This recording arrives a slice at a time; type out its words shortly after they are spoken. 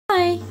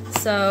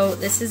So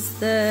this is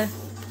the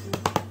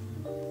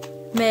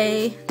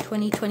May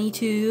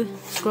 2022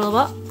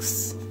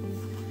 ScrawlrBox.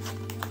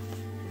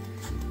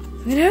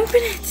 I'm gonna open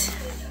it.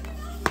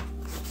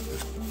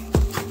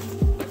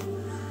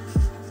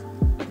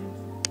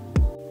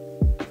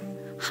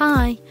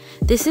 Hi,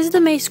 this is the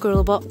May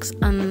ScrawlrBox,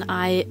 and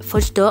I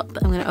fudged up.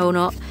 I'm gonna own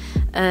up.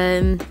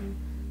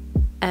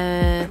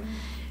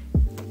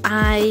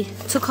 I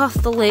took off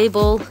the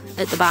label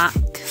at the back,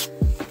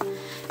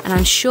 and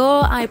I'm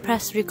sure I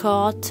pressed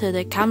record to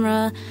the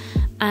camera,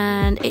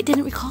 and it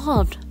didn't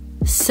record.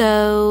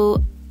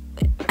 So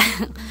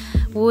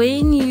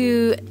when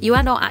you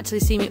don't actually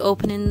see me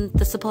opening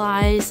the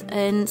supplies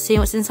and seeing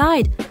what's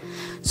inside.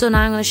 So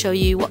now I'm going to show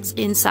you what's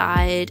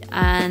inside,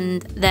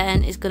 and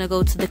then it's going to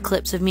go to the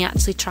clips of me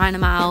actually trying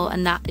them out,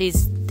 and that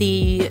is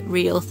the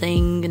real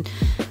thing. And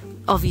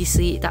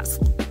obviously that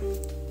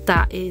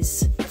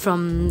is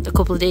from a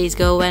couple of days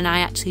ago when I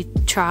actually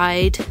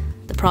tried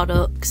the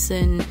products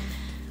and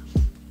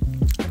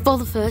for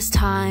the first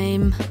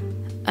time.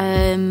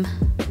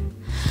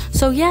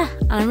 So yeah,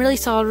 and I'm really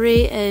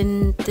sorry,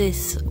 and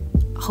this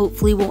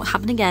hopefully won't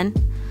happen again.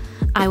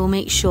 I will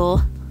make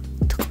sure,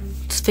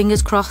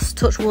 fingers crossed,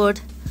 touch wood,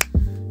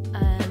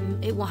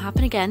 it won't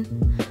happen again.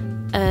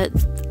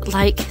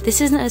 Like,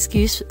 this isn't an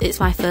excuse, it's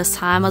my first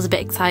time. I was a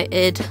bit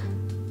excited.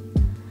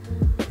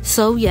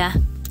 So yeah,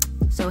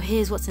 so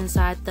here's what's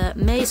inside the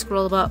May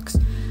ScrawlrBox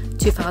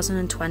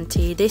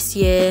 2020 this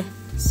year.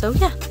 So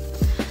yeah,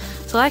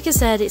 so like I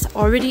said, it's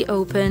already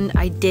open.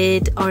 I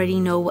do already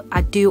know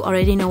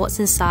what's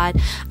inside,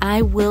 and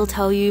I will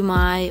tell you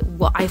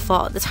what I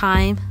thought at the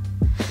time.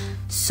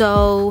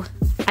 So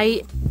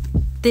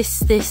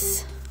this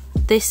is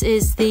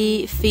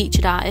the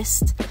featured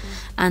artist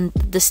and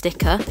the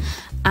sticker,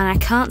 and I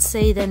can't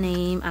say their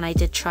name, and I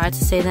did try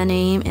to say their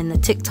name in the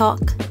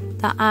TikTok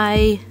that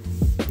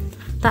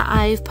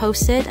I've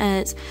posted,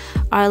 and it's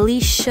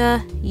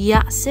Aleesha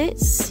Yetzer.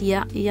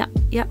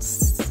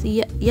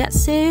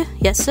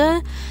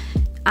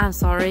 I'm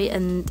sorry.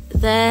 And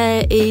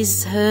there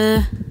is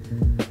her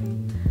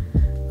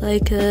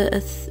like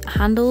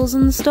handles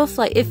and stuff.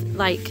 Like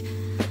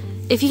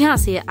if you can't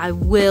see it, I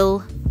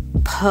will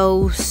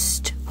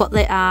post what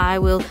they are. I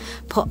will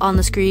put on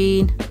the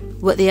screen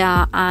what they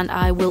are, and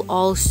I will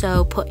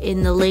also put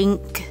in the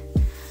link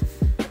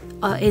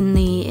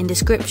in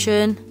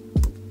description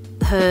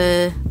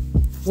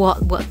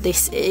what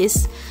this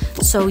is.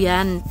 So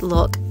yeah, and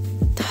look,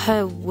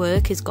 her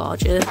work is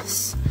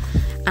gorgeous.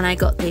 And I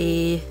got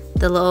the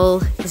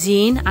little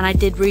zine, and I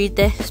did read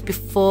this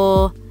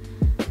before.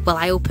 Well,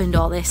 I opened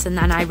all this and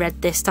then I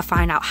read this to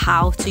find out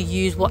how to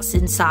use what's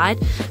inside.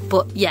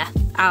 But yeah,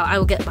 I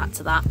will get back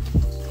to that.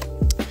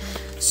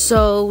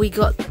 So we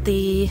got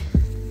the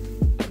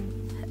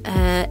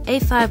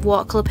A5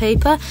 watercolour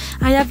paper.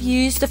 I have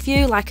used a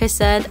few, like I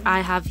said,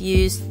 I have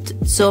used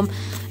some.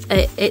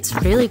 It's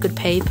really good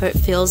paper, it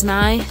feels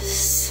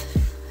nice.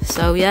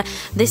 So yeah,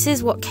 this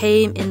is what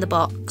came in the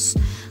box.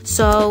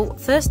 So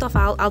first off,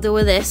 I'll deal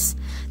with this.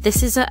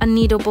 This is a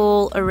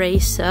Kneadable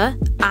eraser.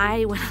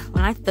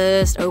 When I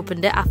first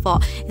opened it, I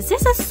thought, is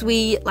this a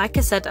suite? Like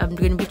I said, I'm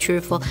going to be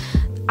truthful.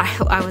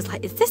 I was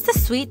like, is this the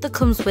suite that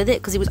comes with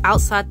it? Because it was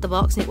outside the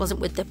box and it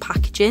wasn't with the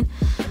packaging.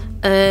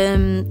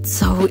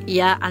 So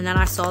yeah, and then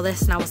I saw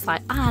this and I was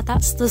like,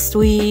 that's the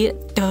suite.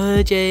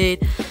 Duh,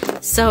 Jade.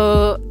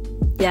 So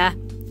yeah,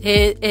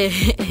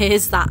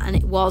 here's that, and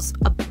it was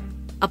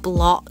a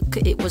block.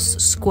 It was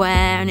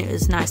square and it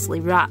was nicely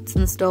wrapped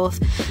and stuff,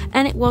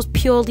 and it was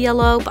pure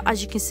yellow, but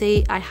as you can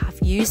see, I have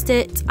used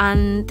it,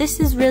 and this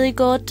is really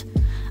good.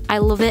 I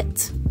love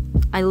it.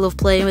 I love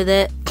playing with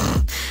it.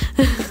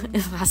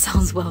 That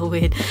sounds well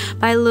weird,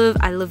 but I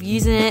love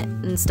using it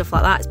and stuff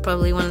like that. It's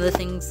probably one of the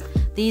things.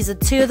 These are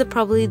two of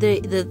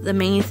the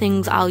main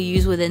things I'll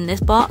use within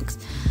this box.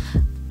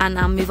 And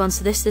I'll move on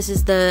to this. This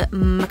is the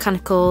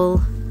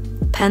mechanical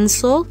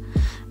pencil,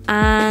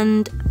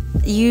 and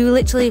you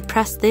literally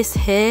press this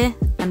here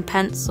and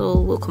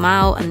pencil will come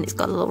out, and it's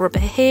got a little rubber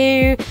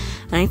here.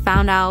 And I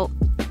found out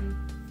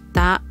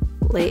that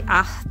like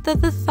after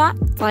the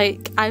fact,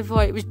 like I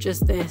thought it was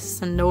just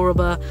this and no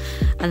rubber,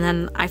 and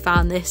then I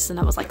found this and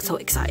I was like so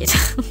excited.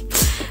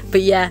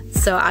 But yeah,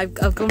 so I've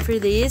gone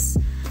through these.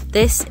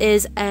 This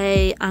is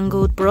a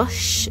angled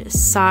brush,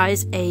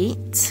 size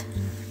 8.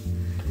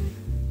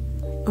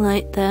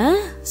 Right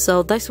there.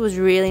 So this was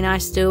really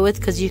nice to deal with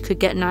because you could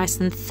get nice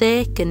and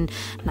thick and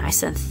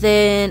nice and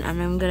thin,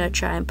 and I'm gonna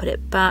try and put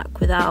it back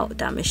without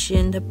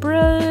damaging the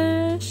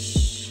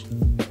brush.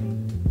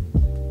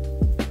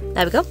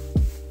 There we go.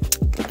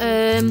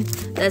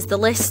 There's the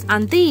list,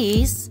 and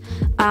these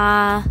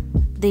are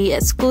the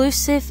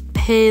exclusive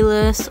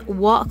Peerless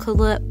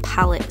watercolour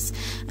palettes.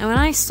 And when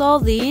I saw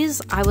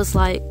these, I was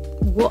like,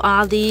 what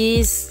are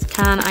these?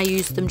 Can I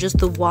use them just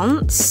the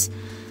once?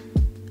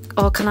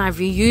 Or can I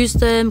reuse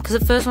them? Because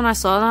at first when I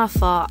saw them, I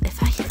thought,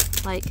 if I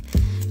like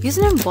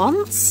using them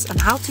once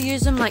and how to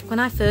use them, like when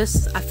I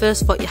first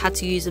thought you had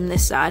to use them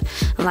this side,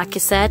 and like I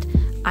said,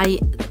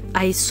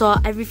 I saw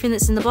everything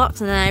that's in the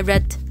box, and then I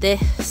read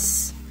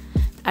this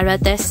I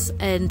read this,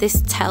 and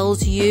this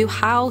tells you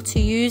how to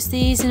use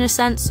these, in a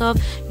sense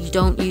of you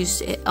don't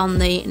use it on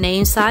the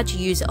name side, you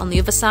use it on the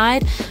other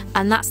side,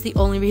 and that's the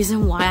only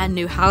reason why I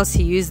knew how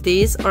to use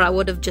these, or I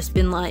would have just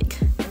been like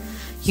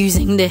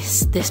using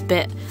this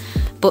bit.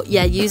 But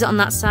yeah, use it on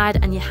that side,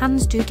 and your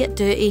hands do get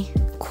dirty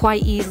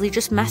quite easily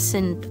just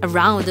messing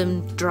around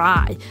and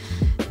dry.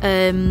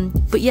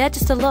 But yeah,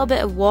 just a little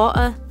bit of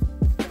water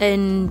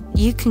and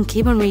you can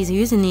keep on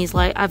reusing these.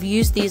 Like, I've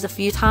used these a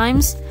few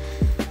times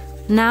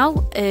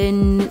now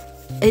and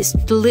it's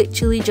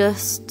literally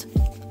just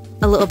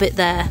a little bit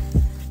there.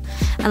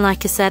 And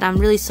like I said, I'm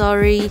really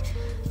sorry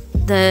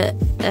that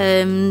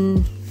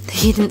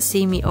you didn't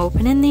see me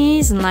opening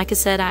these, and like I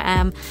said, I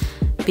am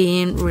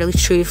being really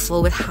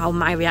truthful with how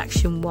my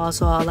reaction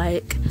was, or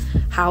like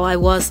how I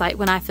was. Like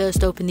when I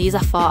first opened these, I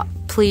thought,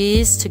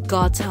 please to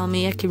God tell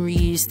me I can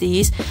reuse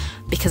these,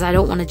 because I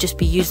don't want to just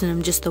be using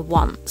them just the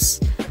once.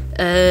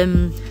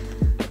 And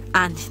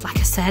like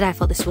I said, I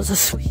thought this was a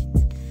sweet.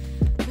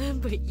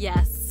 But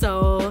yes,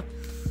 so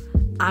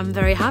I'm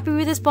very happy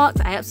with this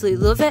box. I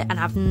absolutely love it, and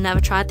I've never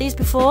tried these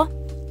before.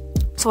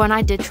 So when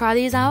I did try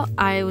these out,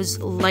 I was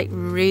like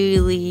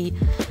really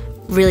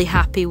really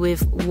happy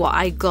with what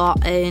I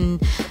got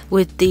and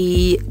with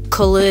the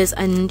colours.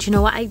 And you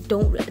know what, I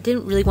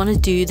didn't really want to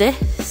do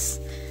this,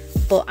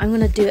 but I'm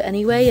gonna do it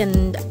anyway.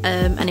 And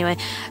anyway,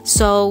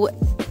 so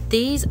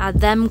these are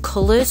them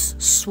colours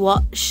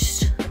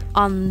swatched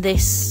on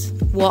this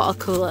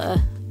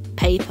watercolour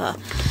paper.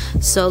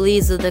 So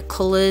these are the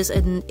colours,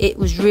 and it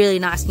was really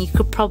nice, and you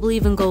could probably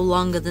even go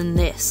longer than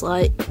this.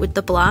 Like with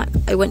the black,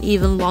 I went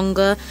even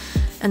longer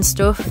and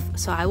stuff,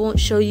 so I won't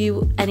show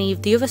you any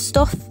of the other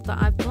stuff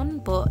that I've done.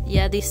 But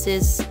yeah, this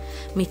is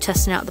me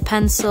testing out the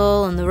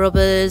pencil and the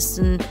rubbers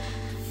and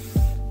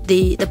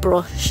the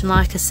brush. And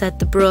like I said,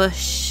 the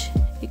brush,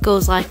 it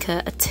goes like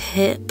a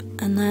tip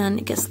and then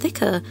it gets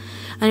thicker,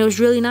 and it was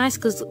really nice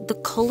because the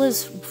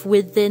colours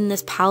within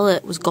this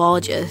palette was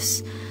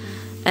gorgeous.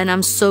 And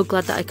I'm so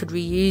glad that I could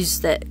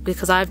reuse it,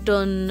 because I've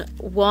done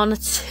one or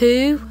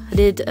two. I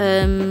did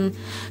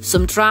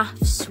some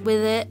drafts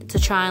with it to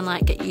try and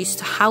like get used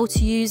to how to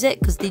use it,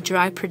 because they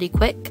dry pretty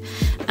quick.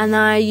 And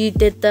I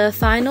did the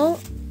final,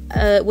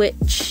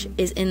 which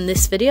is in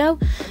this video.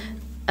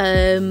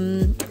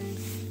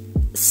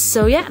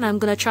 So yeah, and I'm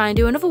gonna try and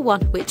do another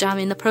one, which I'm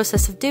in the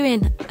process of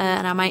doing,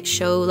 and I might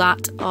show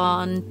that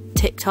on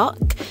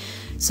TikTok.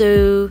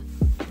 So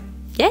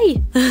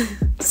yay.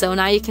 So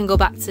now you can go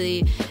back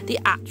to the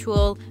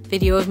actual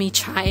video of me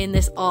trying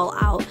this all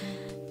out.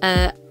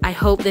 I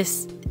hope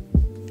this,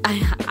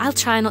 I'll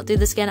try not do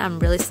this again. I'm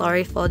really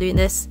sorry for doing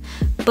this,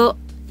 but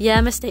yeah,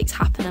 mistakes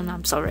happen and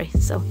I'm sorry.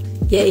 So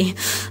yay.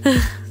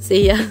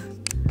 See ya.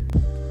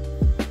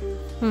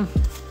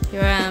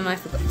 Here I am, I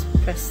forgot to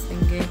press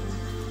thingy.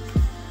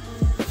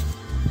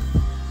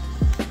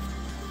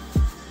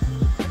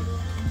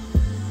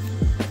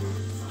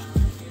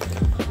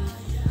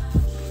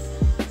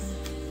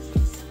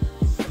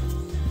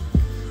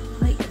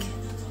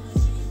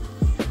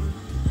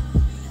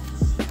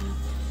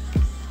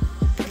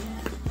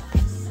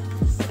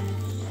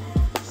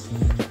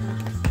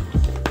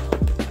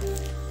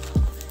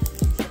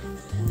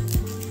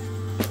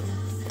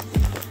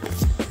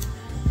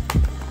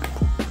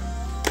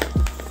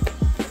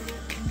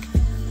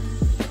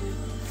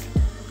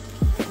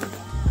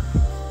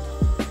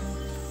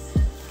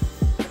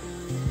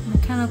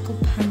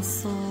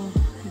 Pencil,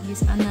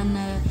 and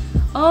then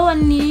oh, I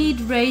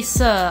need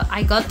eraser.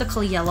 I got the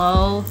colour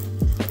yellow.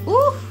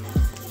 Ooh.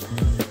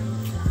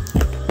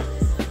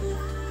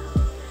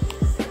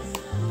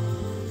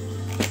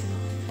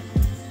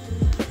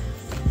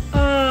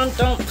 Oh,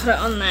 don't put it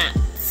on that.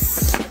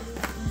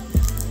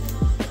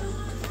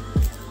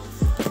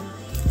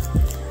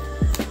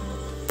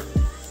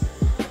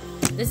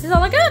 This is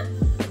all I got.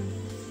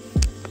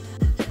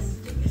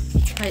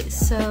 Right,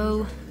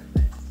 so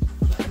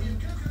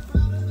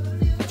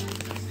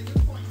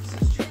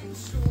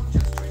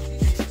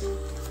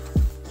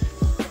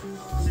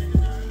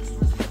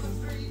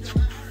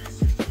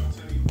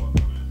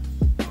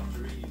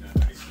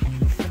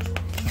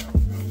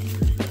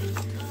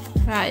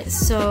right,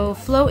 so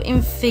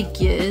floating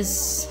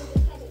figures.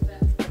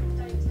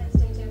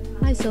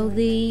 Right, so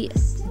the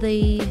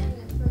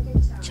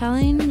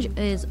challenge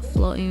is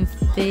floating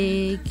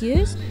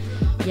figures.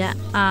 Yeah,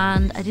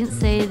 and I didn't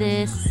say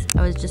this,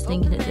 I was just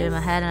thinking it in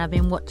my head, and I've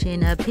been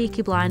watching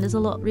Peaky Blinders a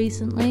lot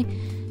recently.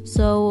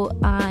 So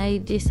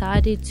I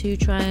decided to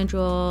try and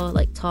draw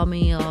like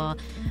Tommy or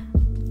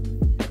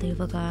the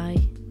other guy.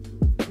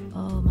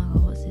 Oh my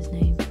god, what's his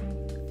name?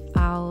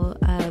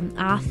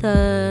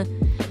 Arthur.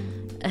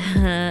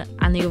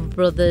 And the other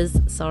brothers,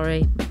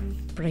 sorry,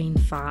 brain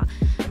fart.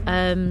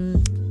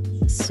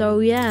 So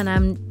yeah, and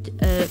I'm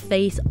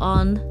face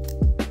on,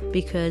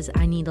 because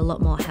I need a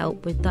lot more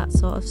help with that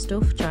sort of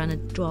stuff, trying to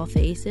draw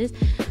faces.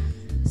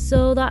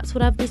 So that's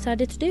what I've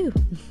decided to do.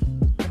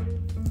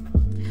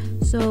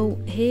 So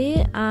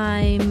here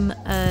I'm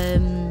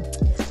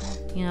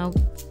you know,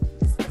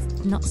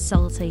 not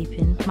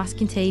sellotaping,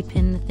 masking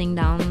taping the thing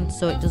down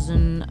so it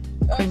doesn't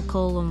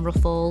crinkle and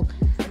ruffle.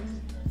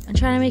 I'm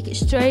trying to make it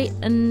straight,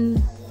 and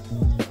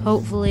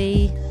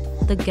hopefully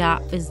the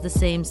gap is the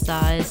same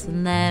size.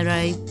 And there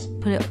I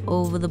put it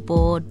over the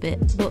board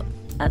bit, but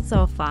that's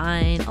all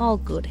fine, all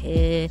good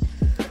here.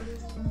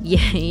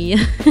 Yay.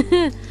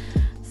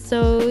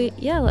 So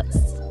yeah, let's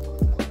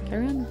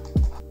carry on.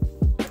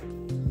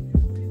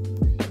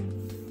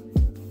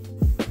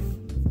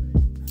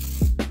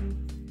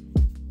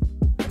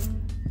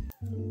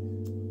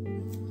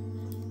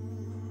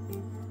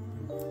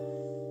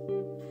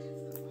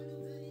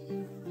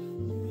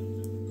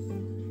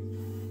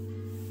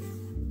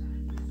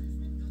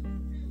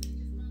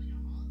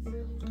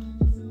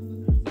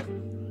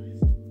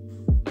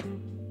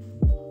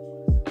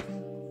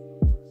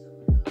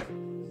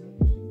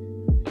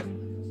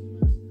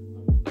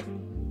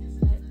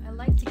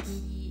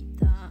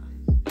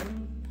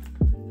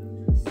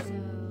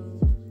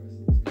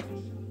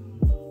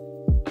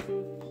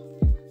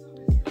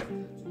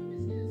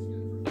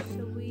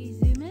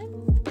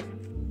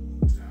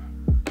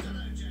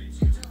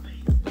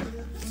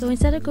 So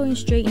instead of going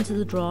straight into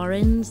the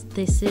drawings,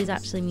 this is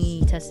actually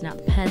me testing out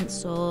the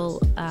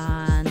pencil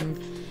and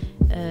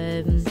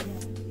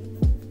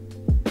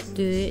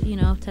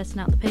testing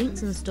out the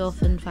paints and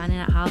stuff and finding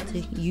out how to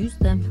use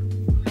them.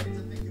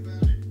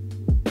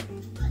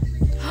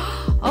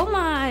 Oh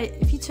my,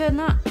 if you turn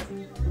that.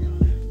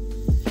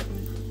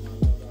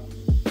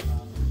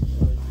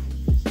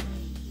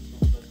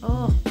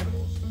 Oh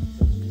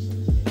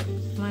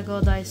my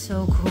god, that is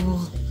so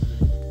cool.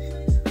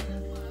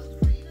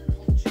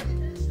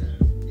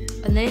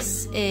 And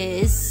this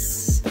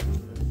is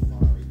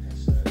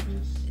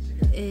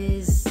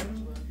a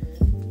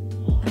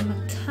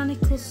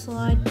mechanical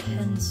slide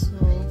pencil.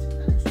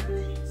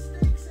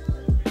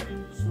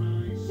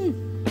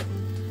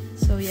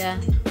 So yeah.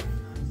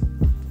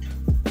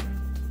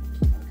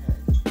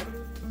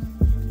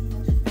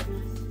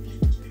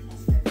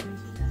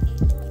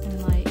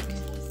 And like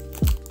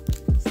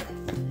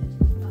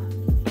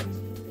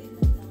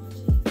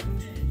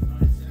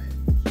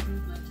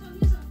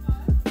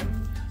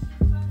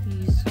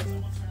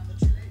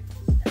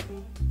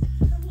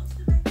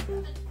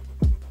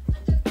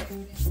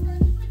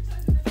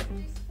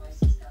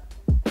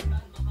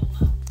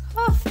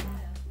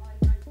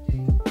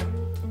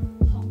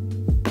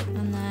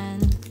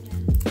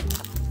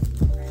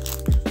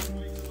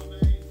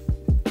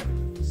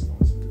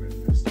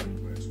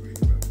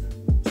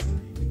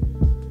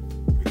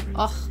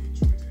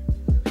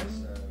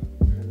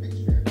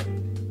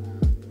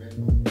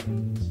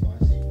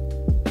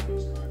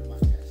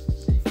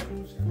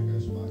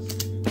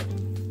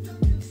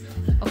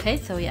okay,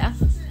 so yeah.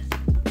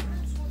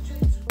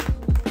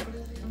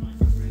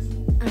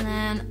 And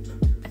then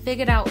I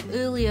figured out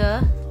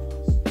earlier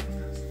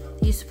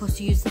you're supposed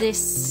to use this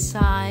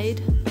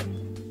side.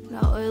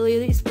 Now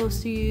earlier you're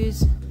supposed to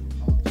use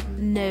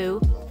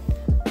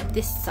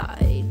this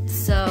side.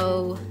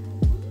 So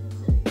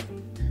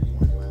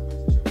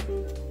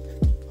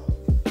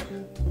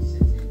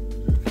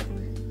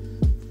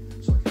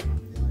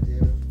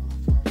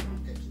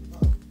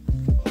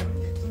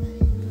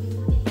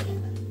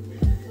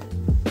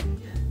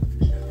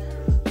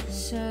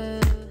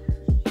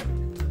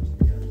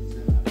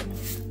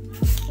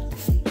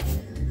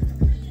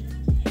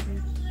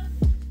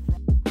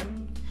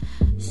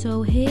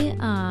So here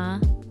are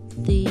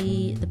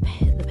the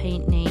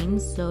paint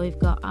names. So we've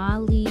got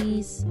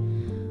Arlee's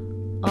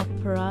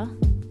Opera,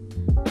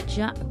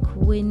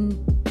 Jackqueminot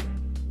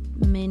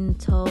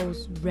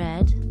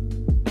Red,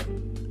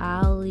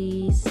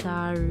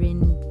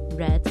 Alizarine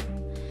Red,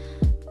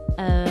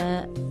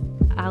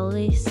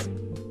 Alice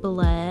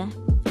Blair,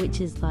 which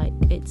is like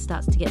it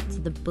starts to get to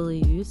the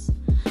blues,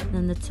 and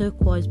then the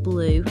Turquoise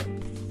Blue,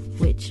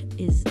 which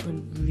is a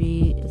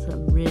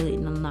really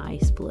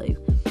nice blue.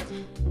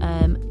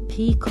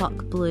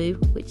 Peacock Blue,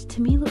 which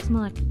to me looks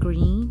more like a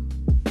green,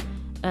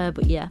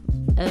 but yeah.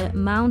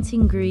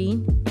 Mountain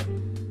Green,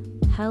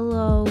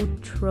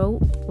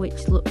 Heliotrope,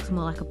 which looks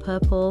more like a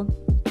purple.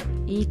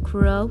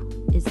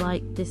 Ecru is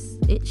like this,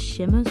 it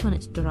shimmers when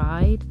it's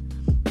dried.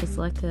 It's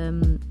like a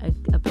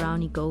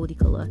browny goldy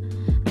colour.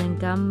 And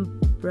then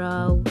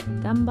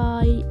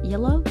Gamboge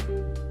Yellow.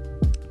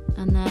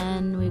 And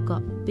then we've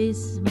got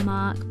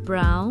Bismark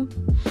Brown,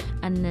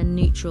 and then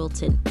Neutral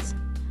Tint.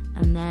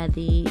 And they're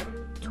the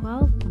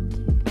 12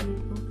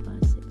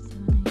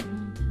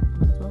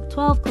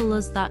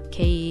 colours that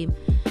came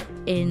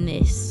in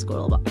this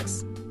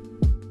ScrawlrBox.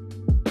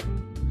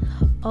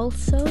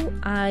 Also,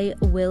 I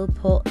will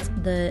put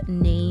the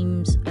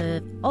names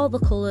of all the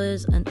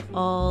colours and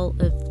all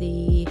of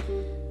the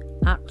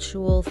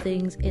actual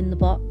things in the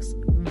box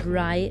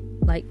right,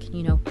 like,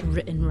 you know,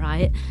 written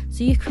right,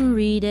 so you can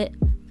read it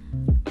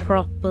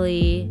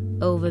properly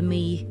over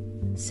me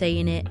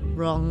saying it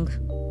wrong.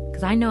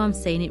 Because I know I'm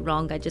saying it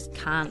wrong, I just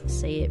can't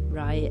say it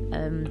right.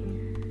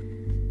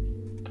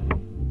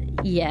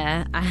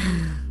 Yeah,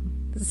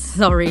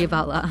 sorry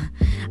about that.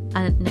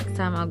 And next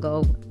time I'll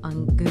go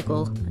on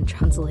Google and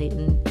translate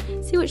and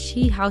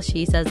see how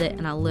she says it,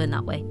 and I'll learn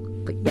that way.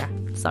 But yeah,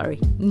 sorry.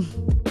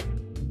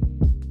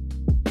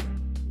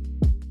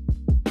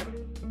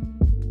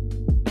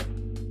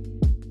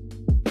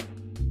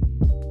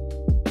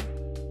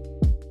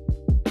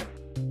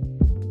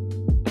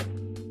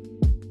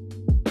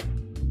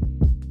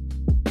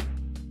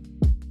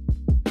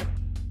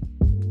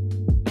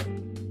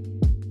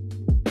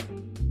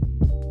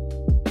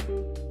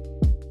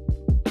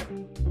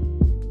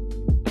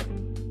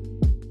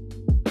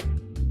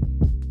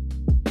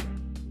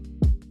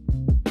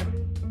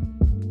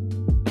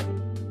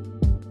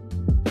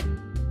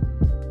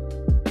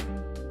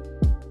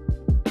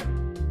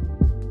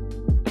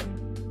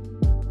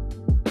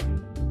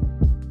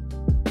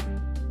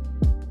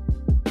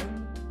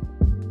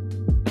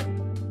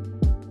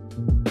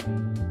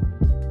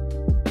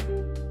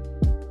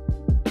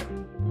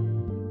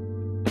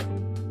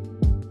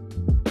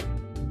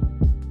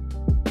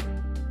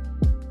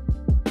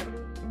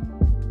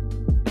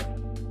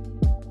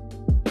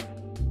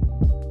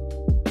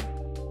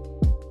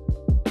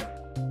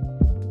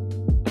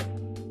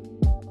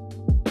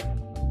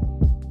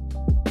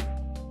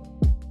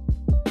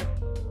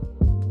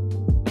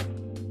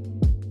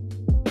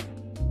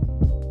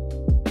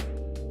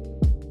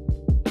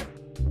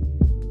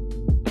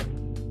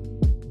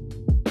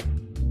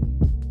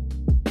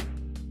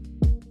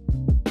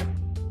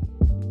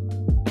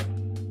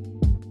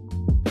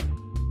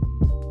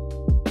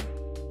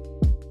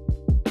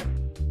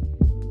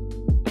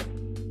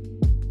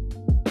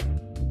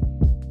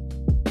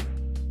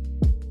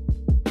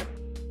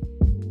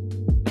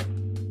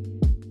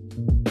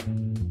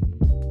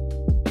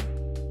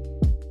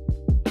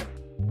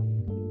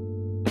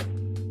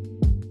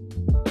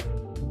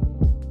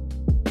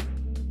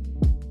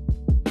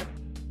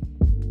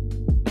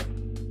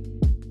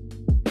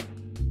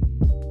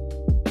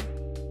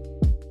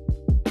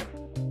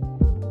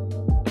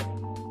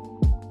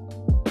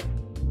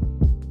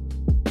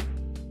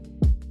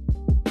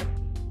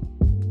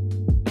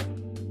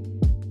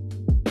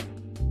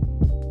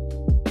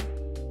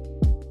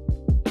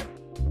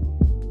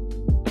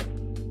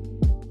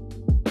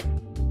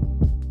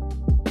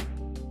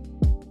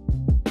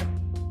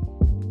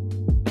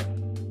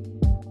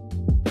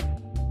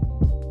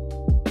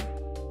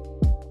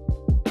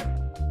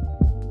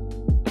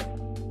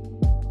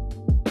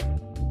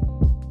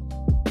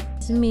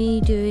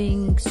 me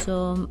doing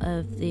some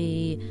of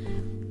the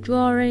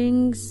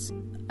drawings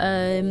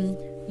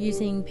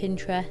using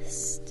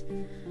Pinterest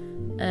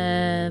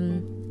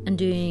and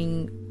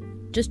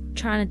just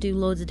trying to do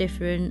loads of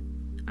different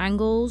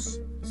angles,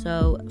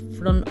 so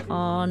front,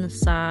 on,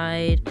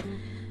 side.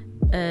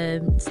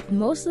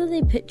 Most of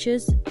the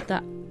pictures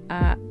that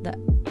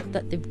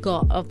they've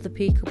got of the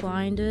Peacock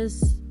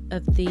blinders,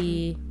 of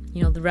the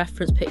the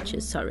reference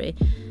pictures, sorry,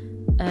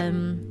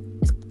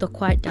 they're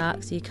quite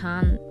dark, so you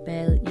can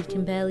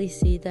barely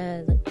see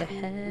the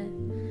hair.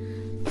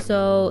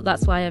 So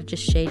that's why I've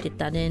just shaded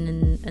that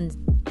in and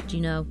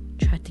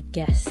tried to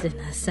guess in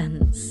a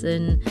sense.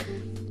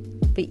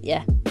 But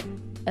yeah,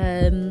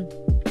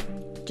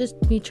 just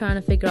me trying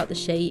to figure out the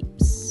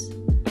shapes,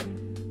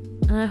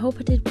 and I hope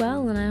I did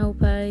well, and I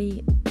hope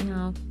I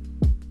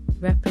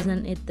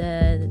represented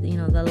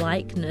the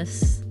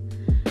likeness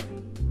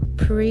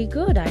pretty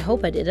good. I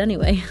hope I did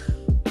anyway.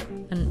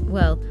 And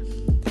well,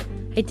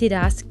 I did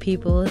ask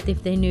people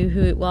if they knew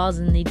who it was,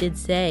 and they did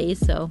say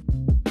so.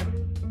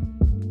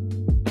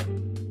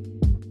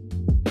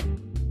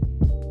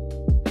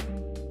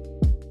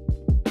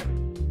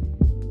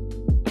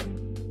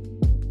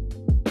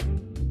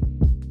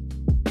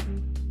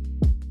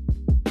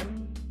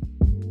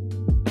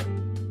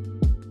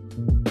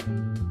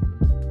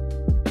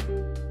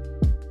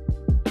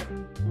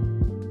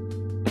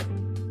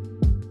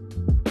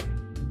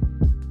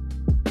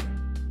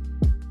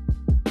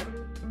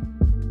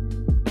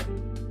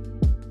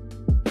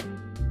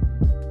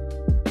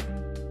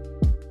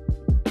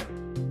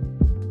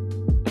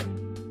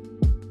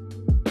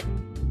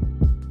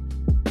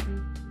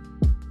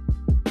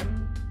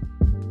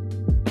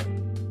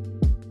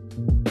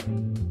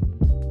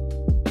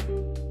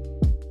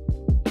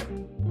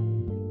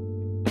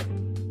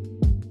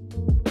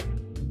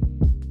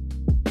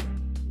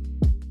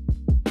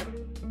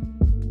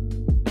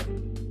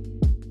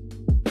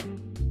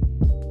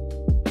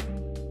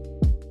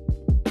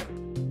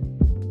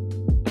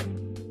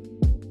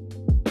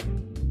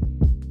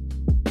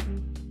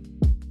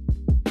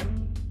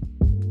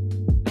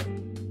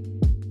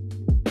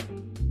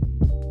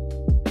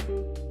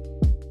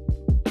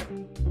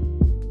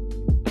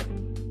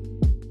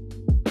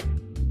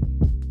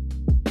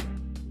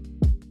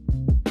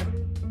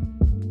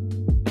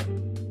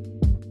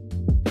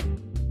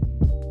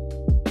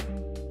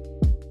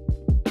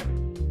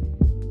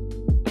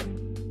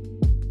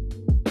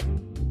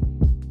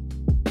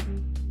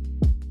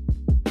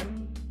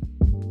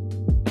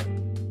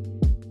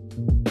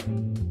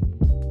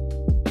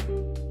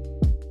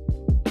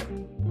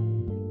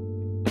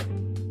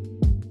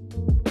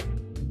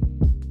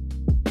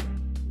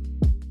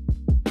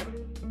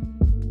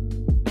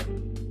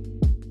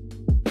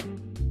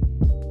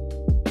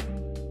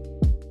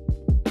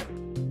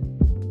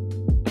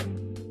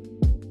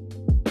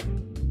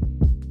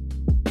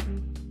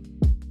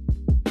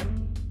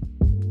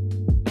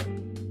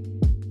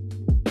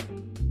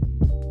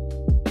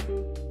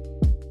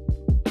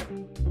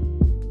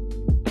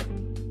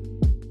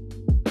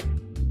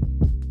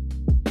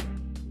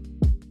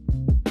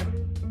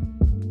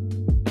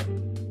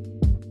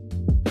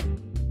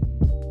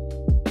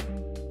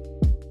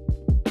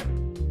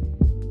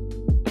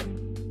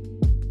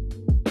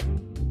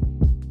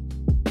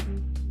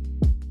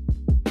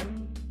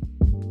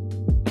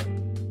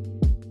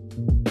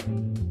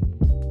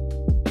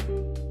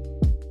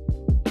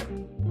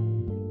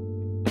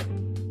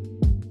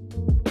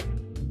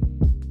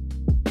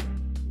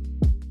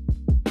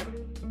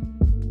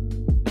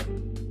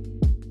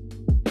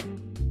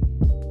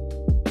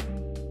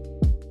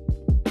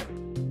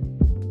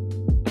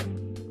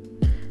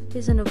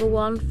 Here's another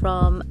one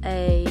from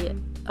a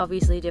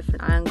obviously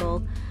different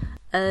angle.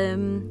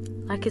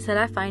 Like I said,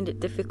 I find it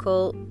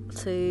difficult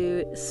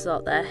to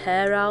sort their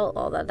hair out,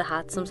 or that they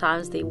had,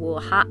 sometimes they wore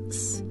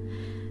hats.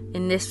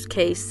 In this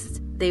case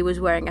they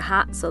was wearing a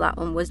hat, so that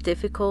one was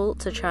difficult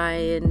to try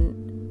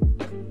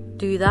and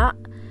do that.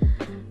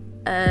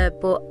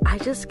 But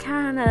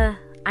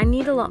I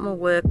need a lot more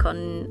work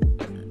on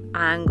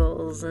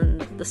angles and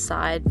the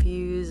side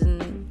views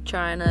and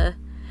trying to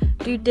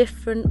do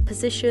different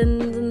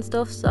positions and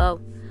stuff, so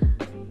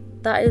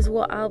that is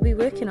what I'll be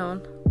working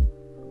on.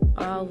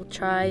 I'll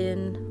try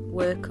and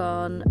work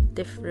on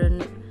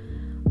different,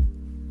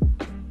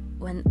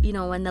 when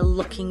they're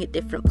looking at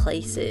different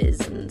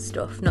places and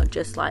stuff, not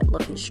just like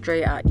looking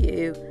straight at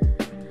you,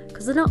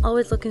 because they're not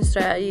always looking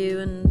straight at you,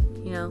 and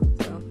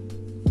so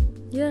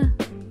yeah.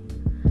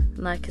 And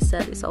like I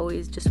said, it's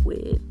always just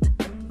weird.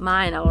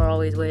 Mine are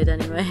always weird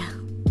anyway.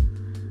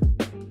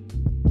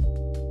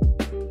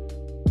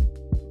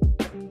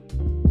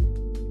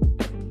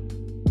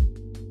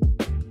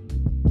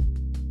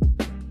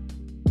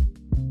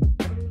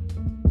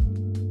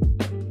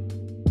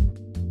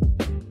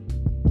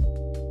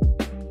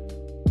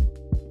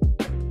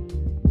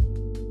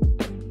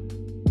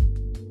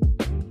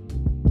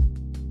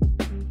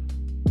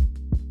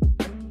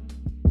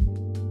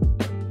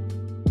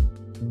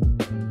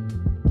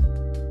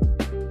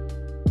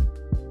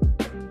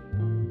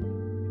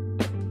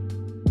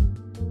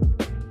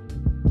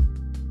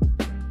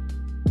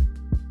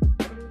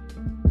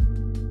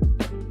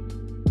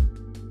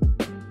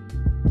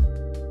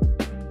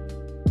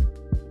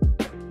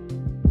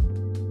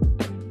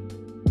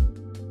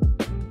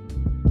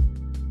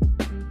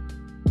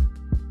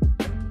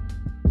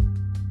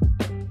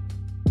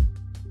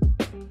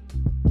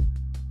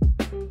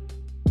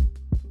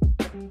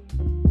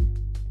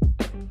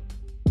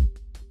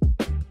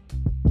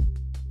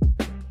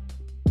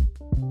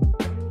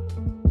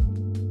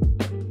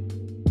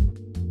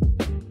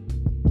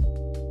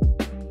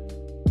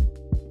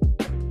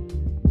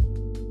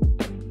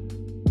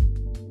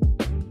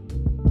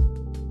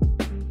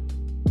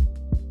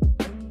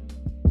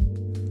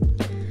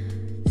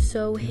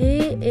 So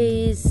here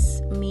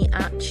is me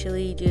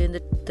actually doing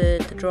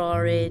the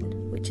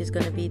drawing, which is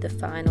going to be the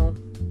final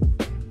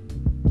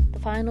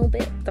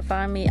bit. The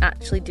final me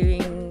actually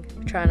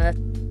trying to,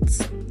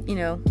 you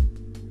know,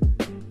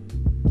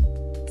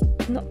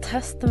 not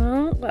test them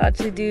out, but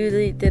actually do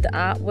the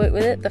artwork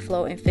with it, the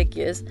floating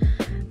figures.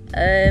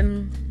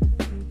 I'm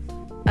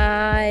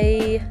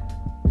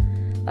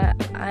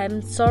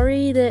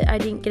sorry that I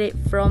didn't get it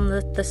from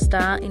the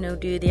start, you know,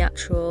 do the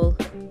actual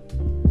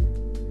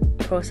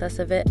process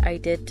of it. I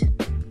did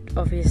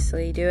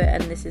obviously do it,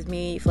 and this is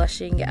me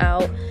fleshing it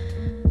out.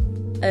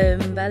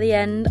 By the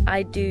end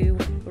I do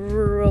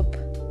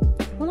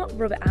not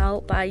rub it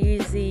out, but I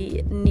use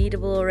the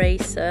kneadable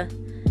eraser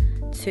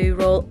to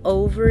roll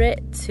over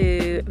it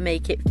to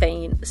make it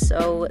faint,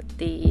 so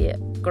the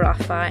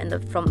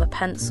graphite from the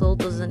pencil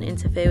doesn't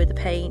interfere with the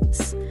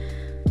paints,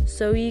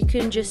 so you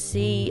can just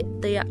see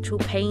the actual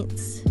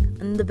paints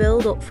and the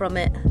build up from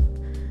it,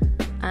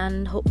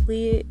 and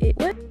hopefully it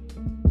works.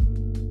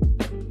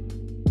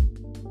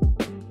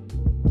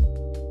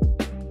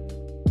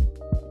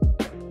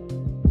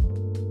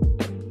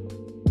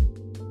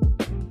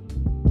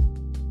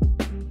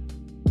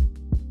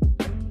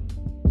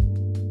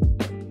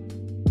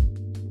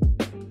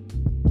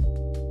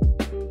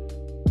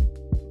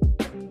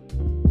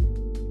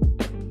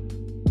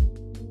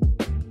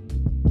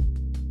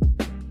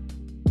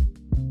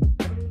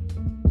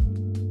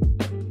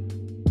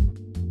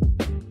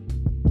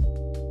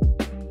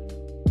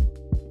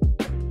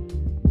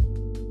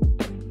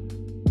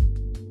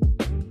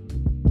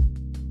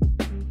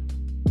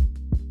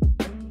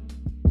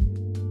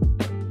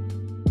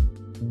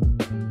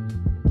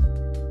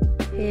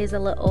 Here's a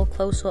little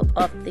close-up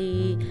of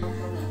the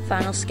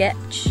final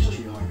sketch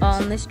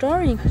on this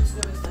drawing.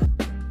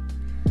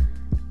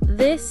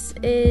 This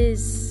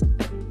is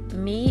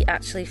me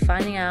actually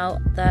finding out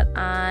that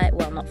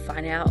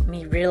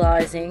me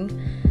realising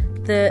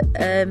that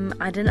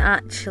I didn't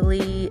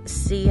actually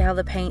see how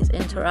the paints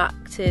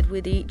interacted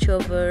with each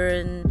other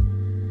and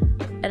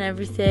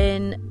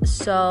everything.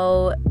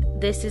 So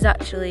this is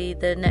actually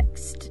the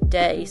next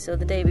day, so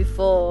the day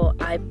before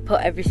I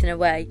put everything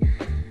away.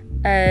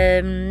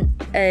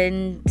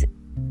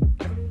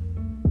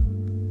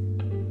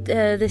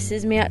 This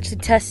is me actually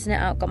testing it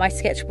out. Got my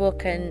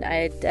sketchbook, and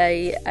I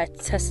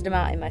tested them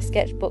out in my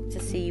sketchbook to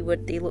see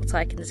what they looked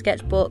like in the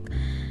sketchbook,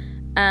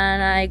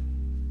 and I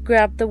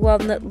grabbed the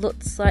one that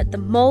looks like the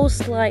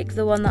most like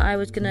the one that I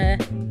was gonna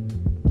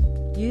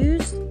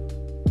use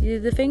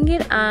the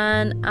fingered,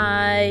 and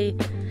I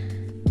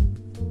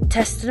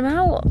tested them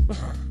out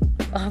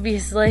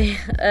obviously.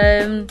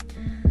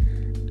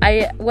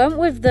 I went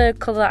with the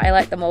colour that I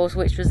liked the most,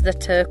 which was the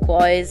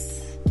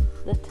turquoise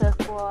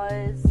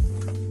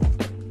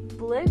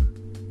blue.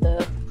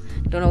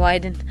 Don't know why I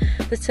didn't.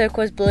 The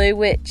turquoise blue,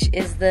 which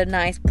is the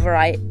nice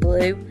bright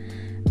blue.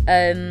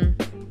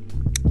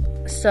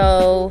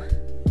 So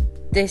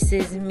this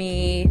is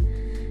me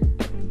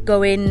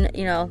going,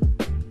 you know,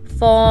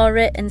 for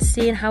it and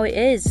seeing how it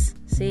is,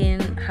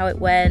 seeing how it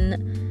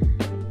went,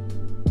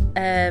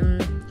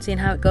 seeing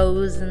how it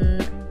goes,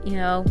 and you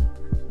know,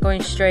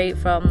 going straight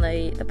from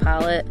the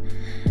palette.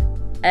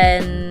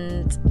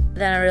 And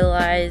then I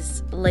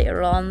realised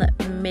later on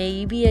that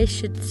maybe I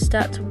should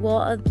start to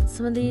water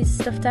some of these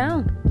stuff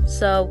down.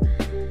 So,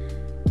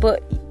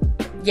 but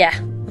yeah,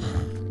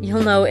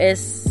 you'll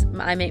notice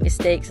I make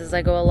mistakes as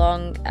I go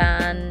along,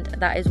 and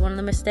that is one of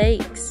the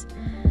mistakes.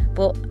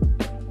 But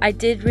I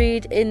did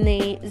read in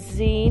the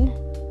zine,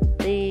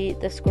 the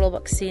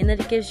ScrawlrBox zine, that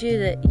it gives you,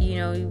 that, you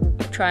know, you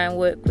try and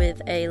work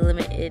with a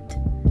limited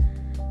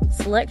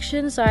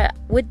selection. So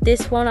with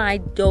this one I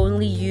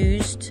only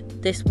used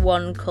this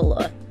one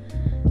colour,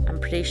 I'm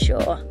pretty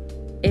sure.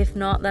 If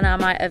not, then I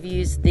might have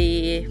used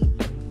the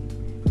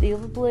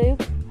other blue.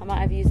 I might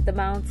have used the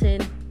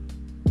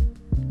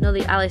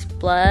Alice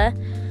Blair,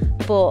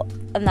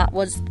 and that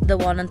was the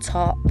one on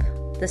top,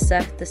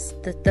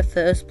 the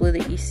first blue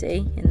that you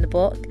see in the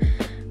book.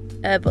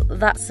 But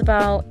that's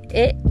about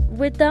it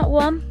with that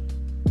one,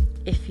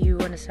 if you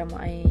understand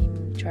what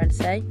I'm trying to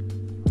say.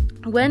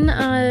 When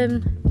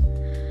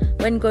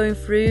going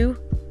through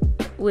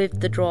with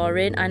the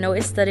drawing, I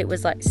noticed that it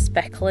was like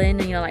speckling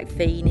and, you know, like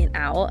fading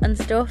out and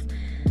stuff,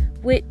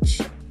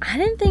 which I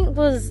didn't think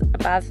was a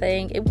bad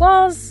thing. It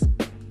was,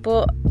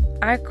 but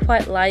I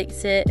quite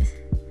liked it.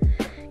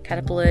 Kind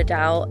of blurred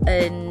out,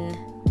 and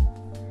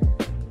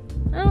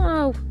I don't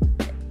know.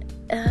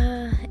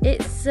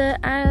 It's a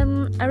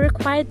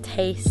required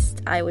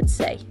taste, I would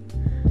say.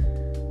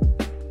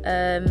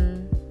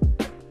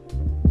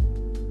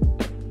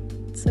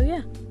 So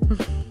yeah.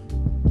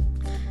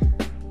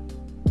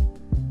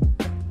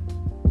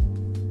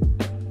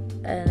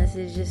 And this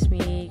is just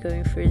me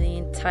going through the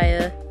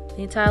entire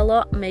the entire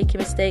lot. I'm making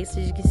mistakes,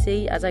 as you can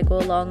see, as I go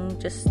along.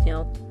 Just, you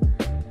know,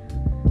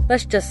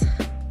 let's just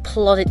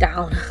plod it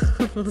down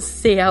and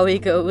see how it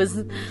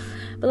goes.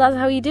 But that's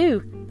how you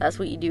do. That's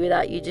what you do with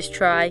that. You just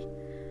try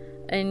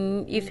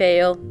and you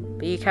fail,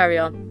 but you carry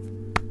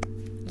on.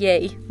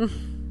 Yay.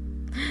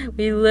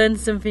 We learn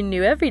something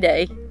new every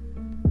day.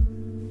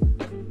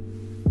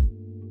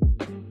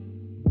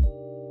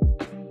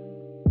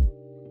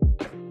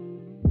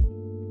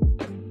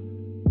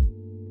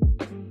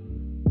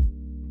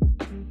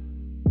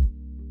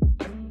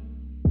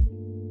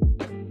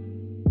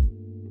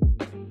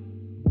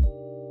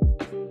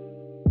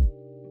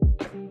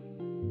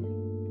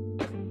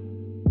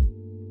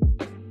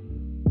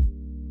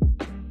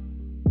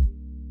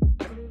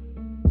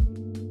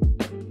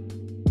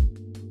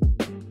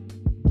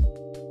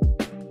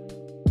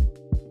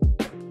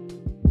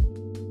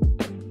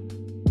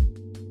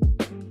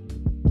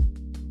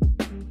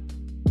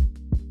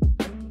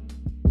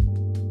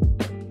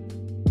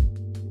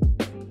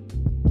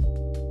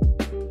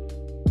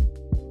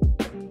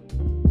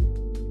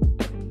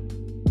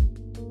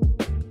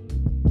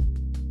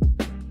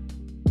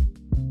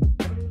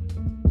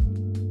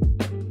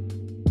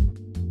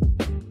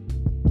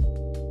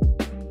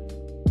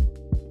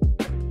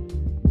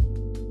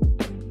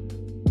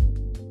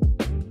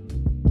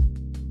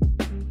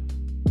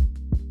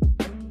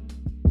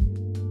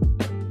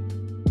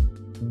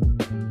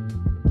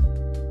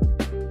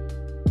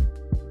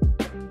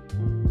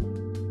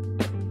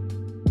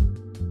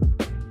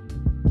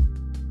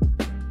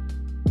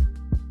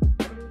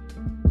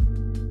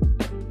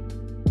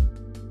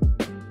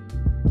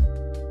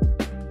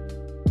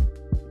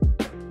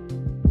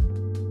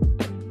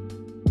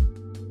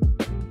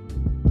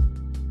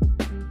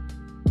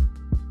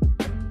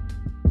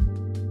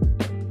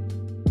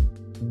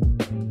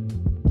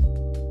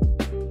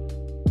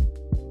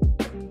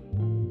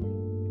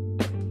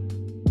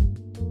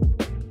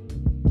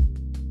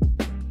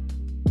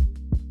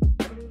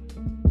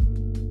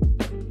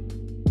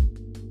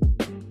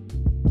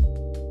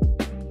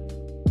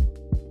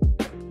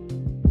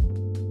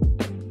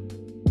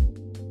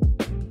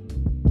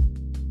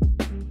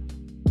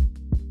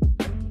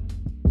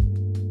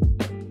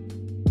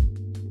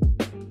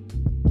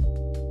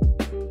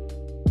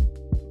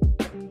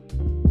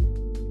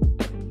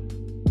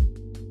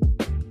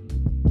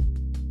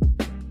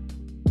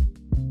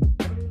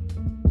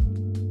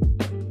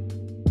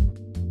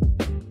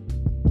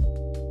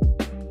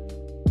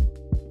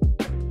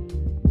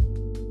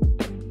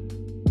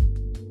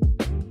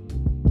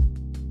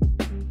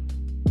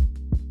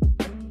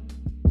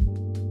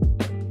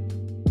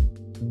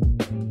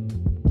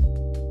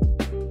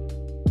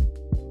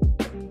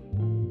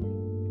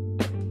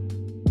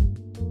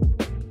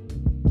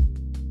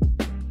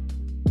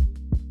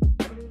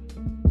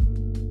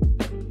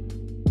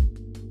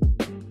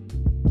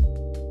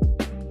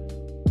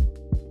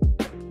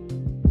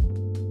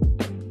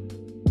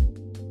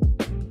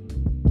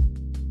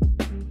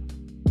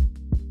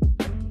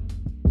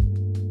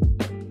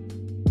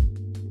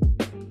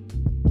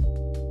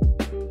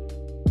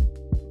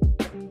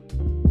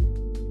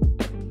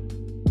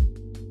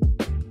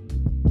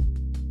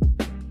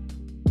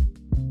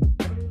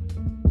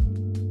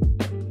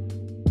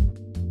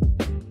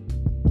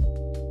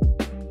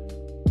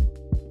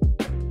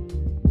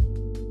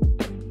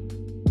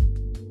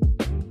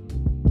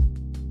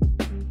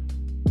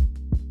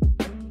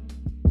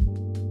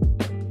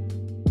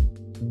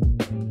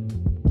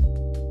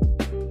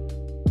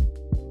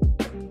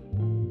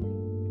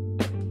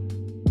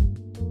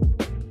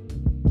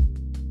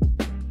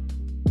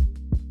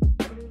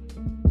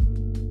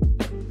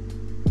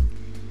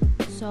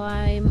 So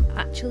I'm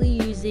actually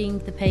using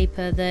the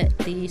paper that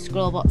the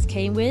ScrawlrBox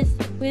came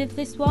with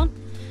this one.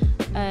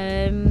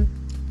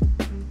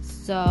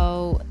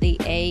 So the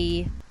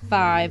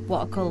A5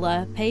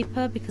 watercolour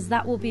paper, because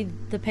that will be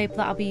the paper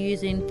that I'll be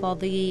using for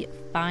the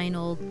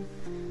final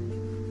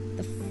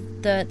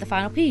the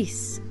final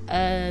piece.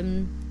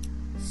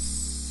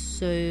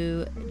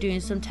 So doing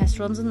some test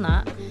runs on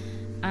that,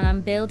 and I'm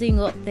building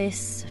up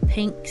this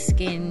pink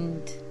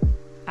skinned,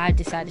 I've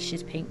decided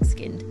she's pink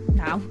skinned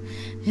now.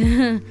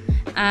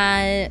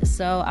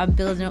 So I'm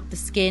building up the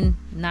skin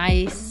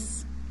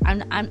nice.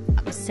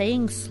 I'm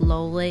saying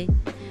slowly,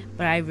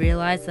 but I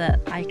realise that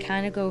I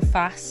kind of go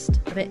fast,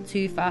 a bit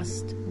too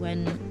fast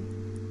when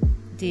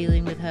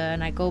dealing with her,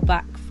 and I go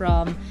back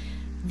from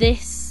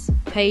this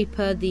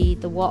paper, the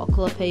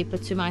watercolour paper,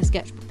 to my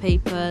sketchbook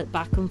paper,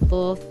 back and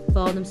forth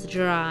for them to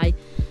dry.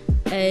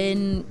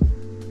 And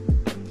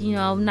you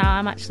know, now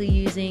I'm actually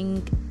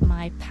using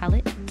my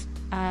palette,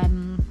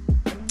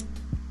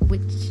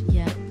 which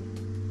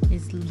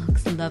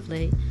looks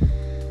lovely.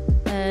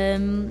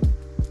 And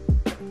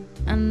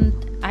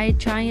I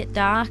try and get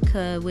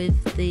darker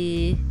with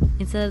the,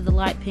 instead of the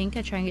light pink,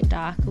 I try and get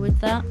darker with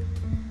that.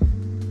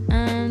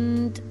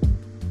 And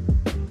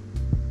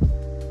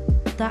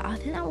that, I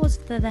think that was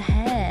for the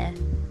hair,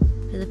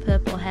 for the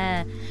purple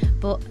hair,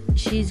 but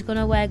she's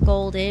gonna wear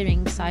gold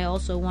earrings, so I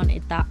also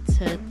wanted that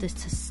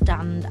to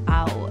stand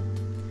out.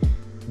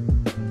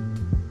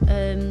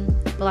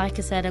 But like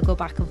I said, I go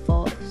back and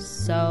forth,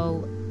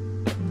 so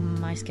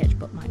my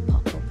sketchbook might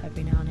pop up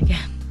every now and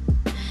again.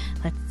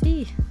 Let's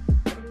see.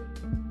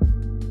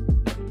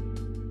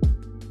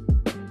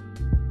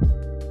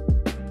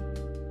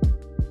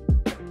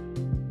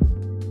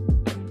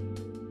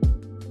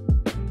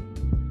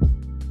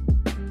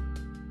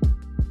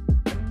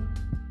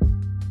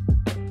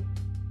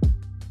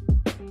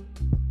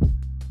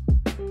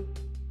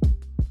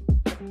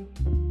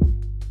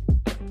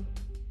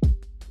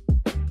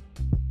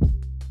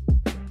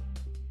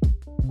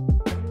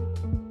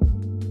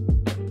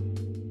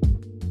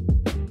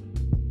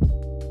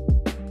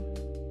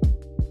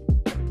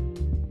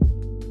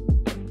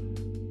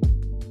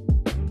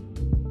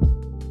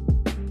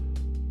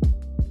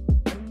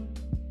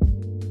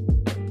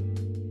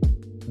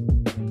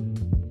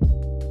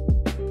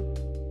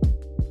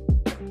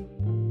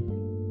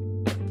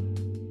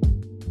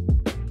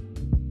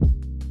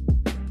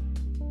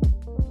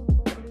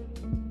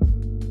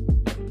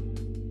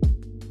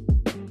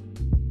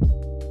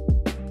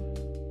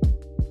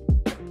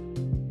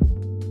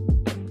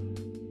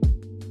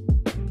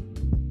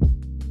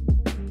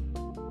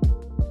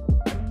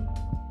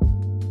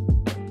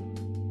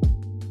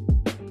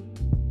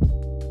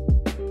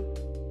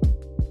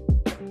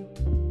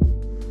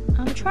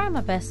 Trying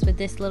my best with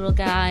this little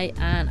guy,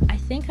 and I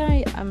think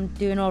I am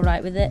doing all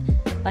right with it.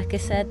 Like I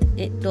said,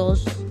 it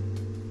does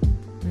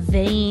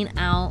vein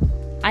out.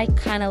 I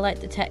kind of like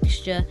the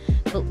texture,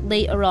 but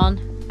later on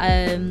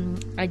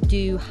I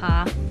do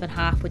half and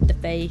half with the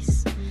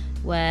face,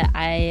 where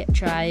I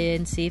try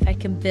and see if I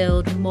can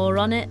build more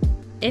on it.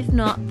 If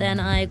not, then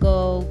I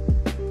go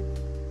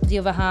the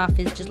other half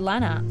is just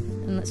line art,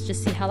 and let's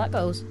just see how that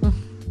goes.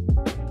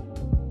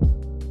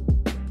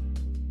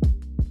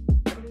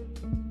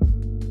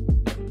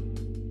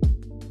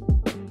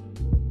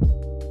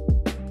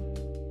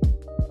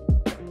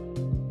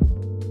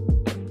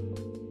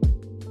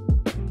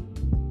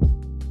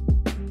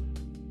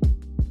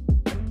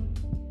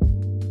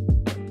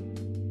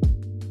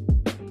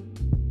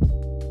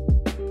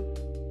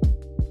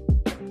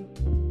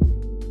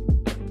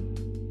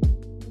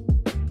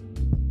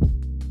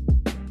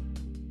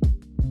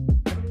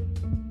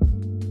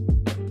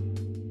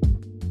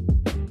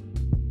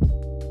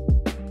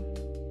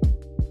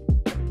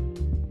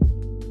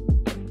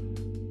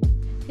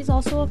 He's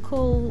also a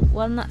cool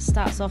one that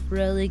starts off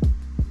really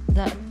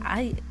good,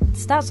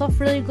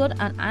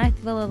 and I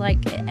feel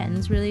like it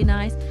ends really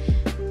nice.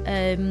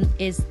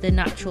 Is the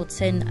natural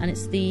tint, and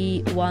it's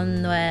the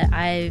one where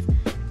I've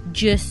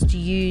just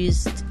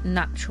used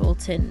natural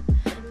tint,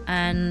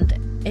 and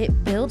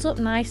it builds up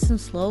nice and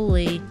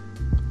slowly.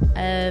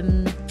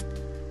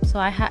 So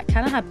I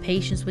kind of had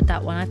patience with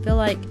that one. I feel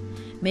like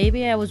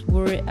maybe I was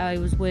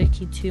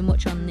working too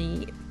much on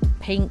the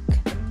pink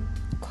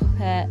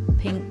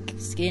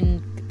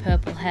skin,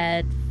 purple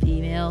haired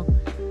female,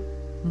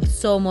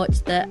 so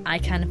much that I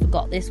kind of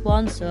forgot this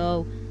one,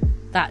 so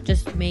that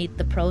just made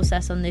the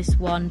process on this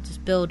one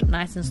just build up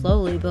nice and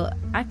slowly. But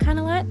I kind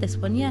of like this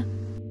one, yeah.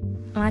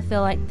 And I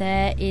feel like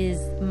there is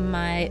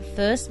my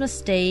first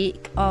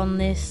mistake on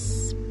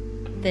this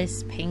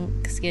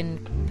pink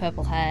skin,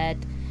 purple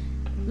haired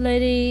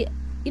lady.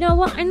 You know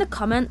what, in the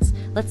comments,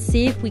 let's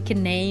see if we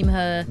can name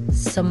her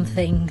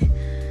something.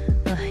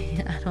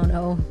 I don't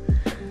know.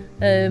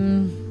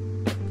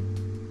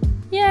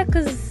 Yeah,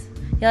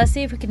 let's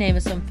see if we can name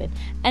her something.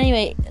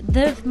 Anyway,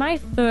 my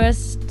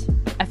first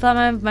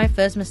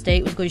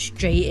mistake was going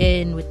straight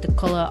in with the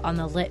colour on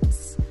the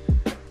lips.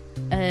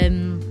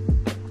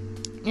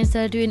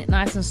 Instead of doing it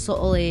nice and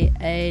subtly,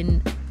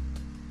 and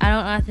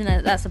I think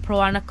that's a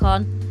pro and a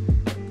con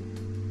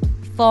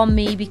for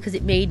me, because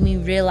it made me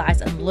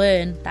realise and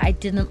learn that I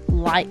didn't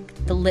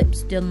like the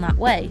lips done that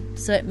way.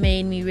 So it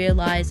made me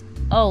realise,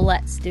 oh,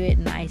 let's do it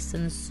nice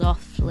and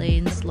softly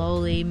and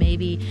slowly,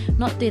 maybe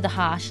not do the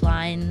harsh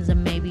lines,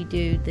 and maybe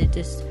do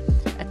just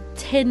a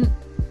tint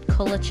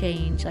colour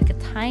change, like a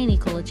tiny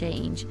colour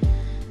change.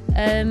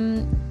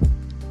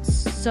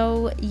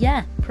 So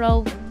yeah,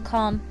 pro,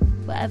 con,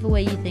 whatever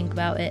way you think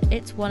about it,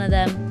 it's one of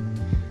them.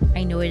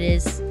 I know it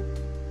is.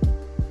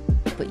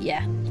 But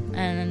yeah,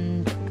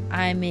 and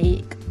I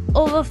make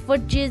other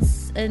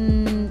fudges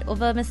and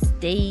other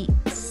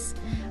mistakes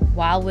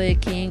while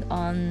working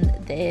on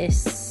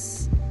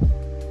this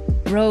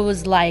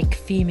rose-like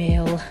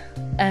female.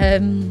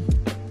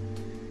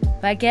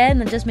 But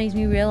again, it just makes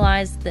me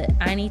realise that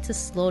I need to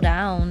slow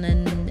down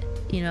and,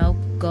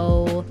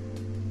 go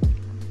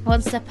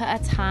one step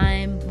at a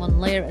time, one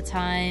layer at a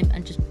time,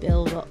 and just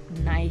build up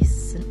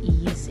nice and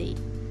easy.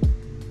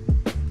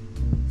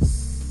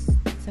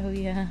 So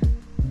yeah,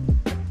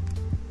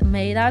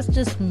 that's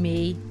just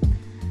me.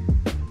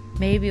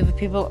 Maybe other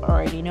people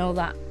already know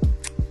that.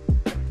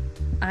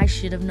 I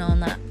should have known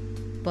that,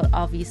 but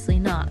obviously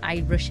not.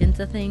 I rush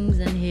into things,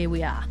 and here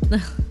we are.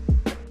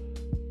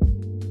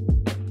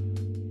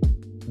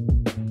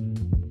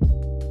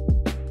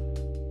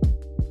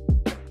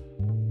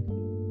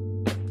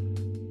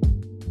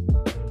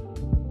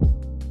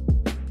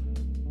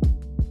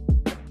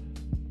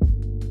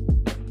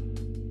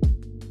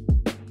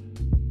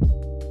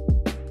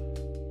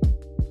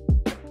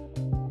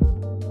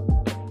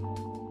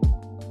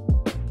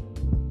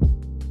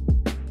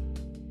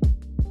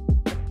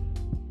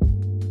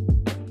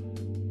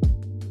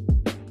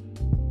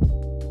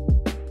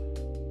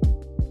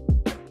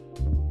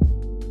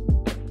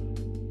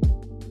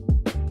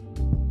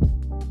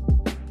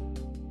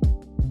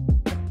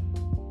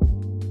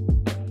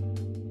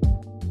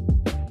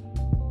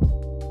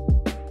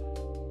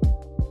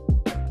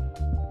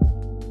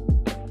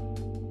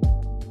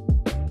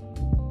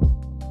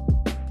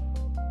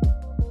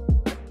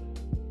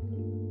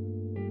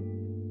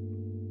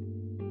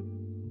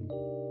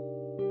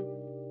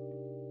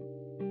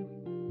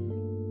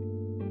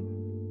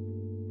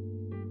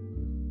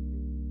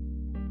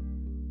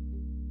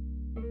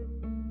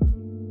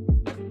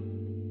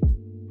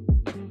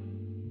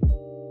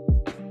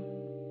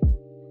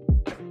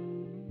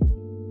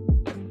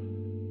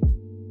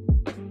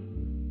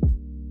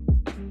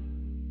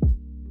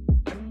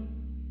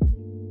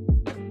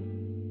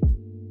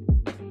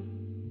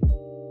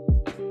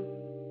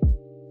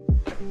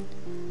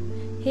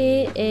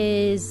 Here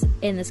is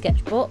in the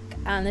sketchbook,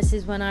 and this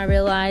is when I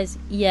realised,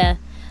 yeah,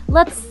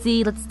 let's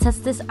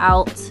test this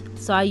out.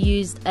 So I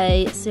used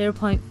a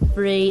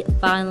 0.3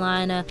 fine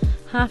liner,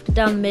 halved it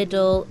down the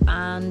middle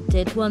and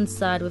did one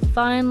side with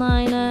fine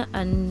liner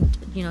and,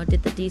 you know,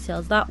 did the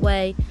details that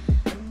way.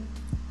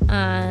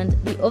 And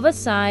the other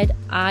side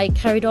I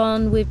carried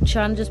on with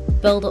trying to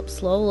just build up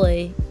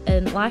slowly.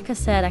 And like I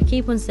said, I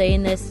keep on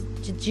saying this,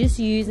 just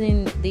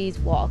using these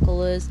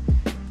watercolours,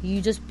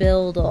 you just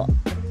build up.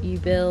 You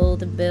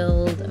build and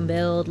build and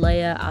build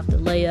layer after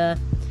layer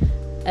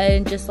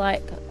and just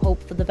like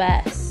hope for the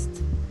best.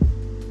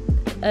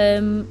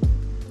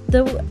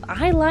 Though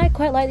I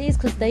quite like these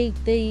because they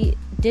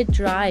did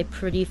dry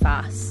pretty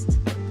fast,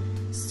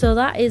 so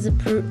that is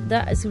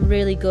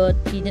really good.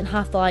 You didn't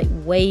have to like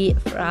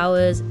wait for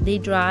hours. They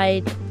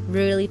dried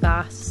really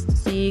fast,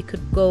 so you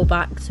could go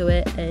back to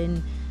it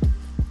and,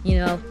 you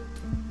know,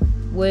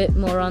 work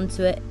more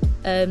onto it.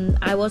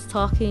 I was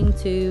talking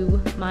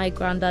to my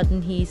granddad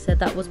and he said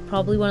that was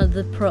probably one of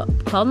the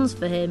cons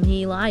for him.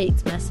 He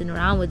liked messing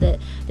around with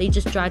it. They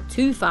just dried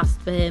too fast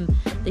for him,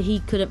 that he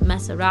couldn't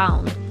mess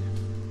around.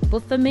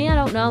 But for me, I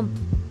don't know.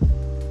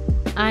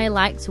 I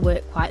like to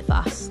work quite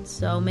fast,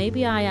 so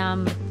maybe I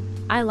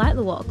like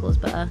the watercolours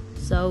better.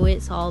 So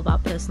it's all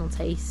about personal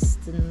taste,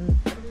 and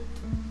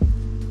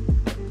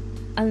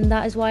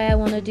that is why I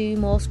want to do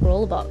more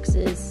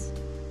ScrawlrBoxes,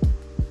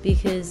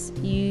 because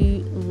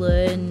you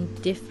learn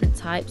different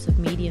types of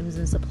mediums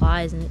and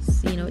supplies, and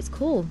it's, you know, it's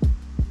cool.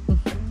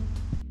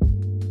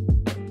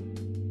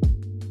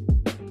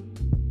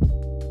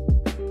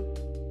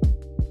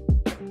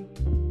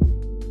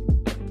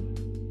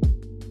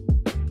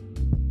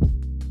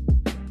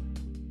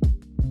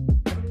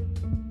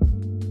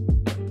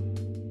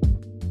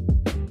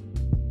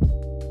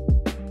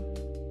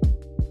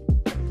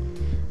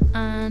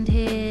 And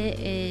here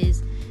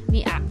is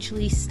me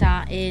actually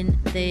starting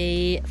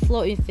the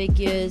floating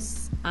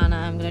figures, and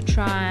I'm gonna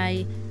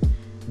try.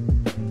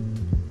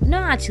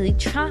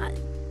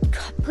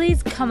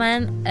 Please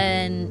comment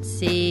and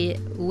see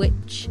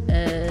which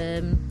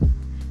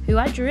who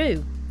I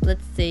drew.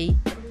 Let's see.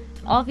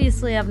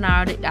 Obviously I've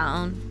narrowed it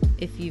down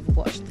if you've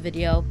watched the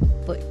video,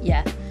 but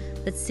yeah,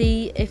 let's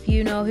see if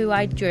you know who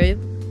I drew.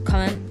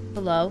 Comment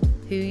below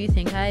who you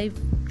think I've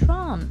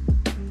drawn,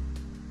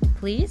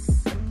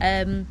 please.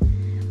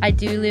 I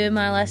do learn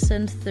my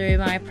lessons through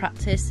my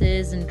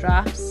practices and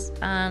drafts,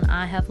 and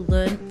I have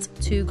learnt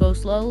to go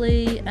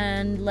slowly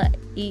and let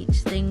each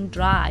thing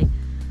dry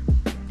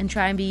and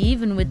try and be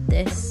even with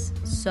this.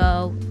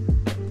 So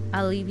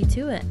I'll leave you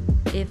to it,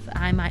 if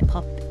I might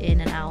pop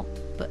in and out,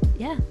 but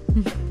yeah.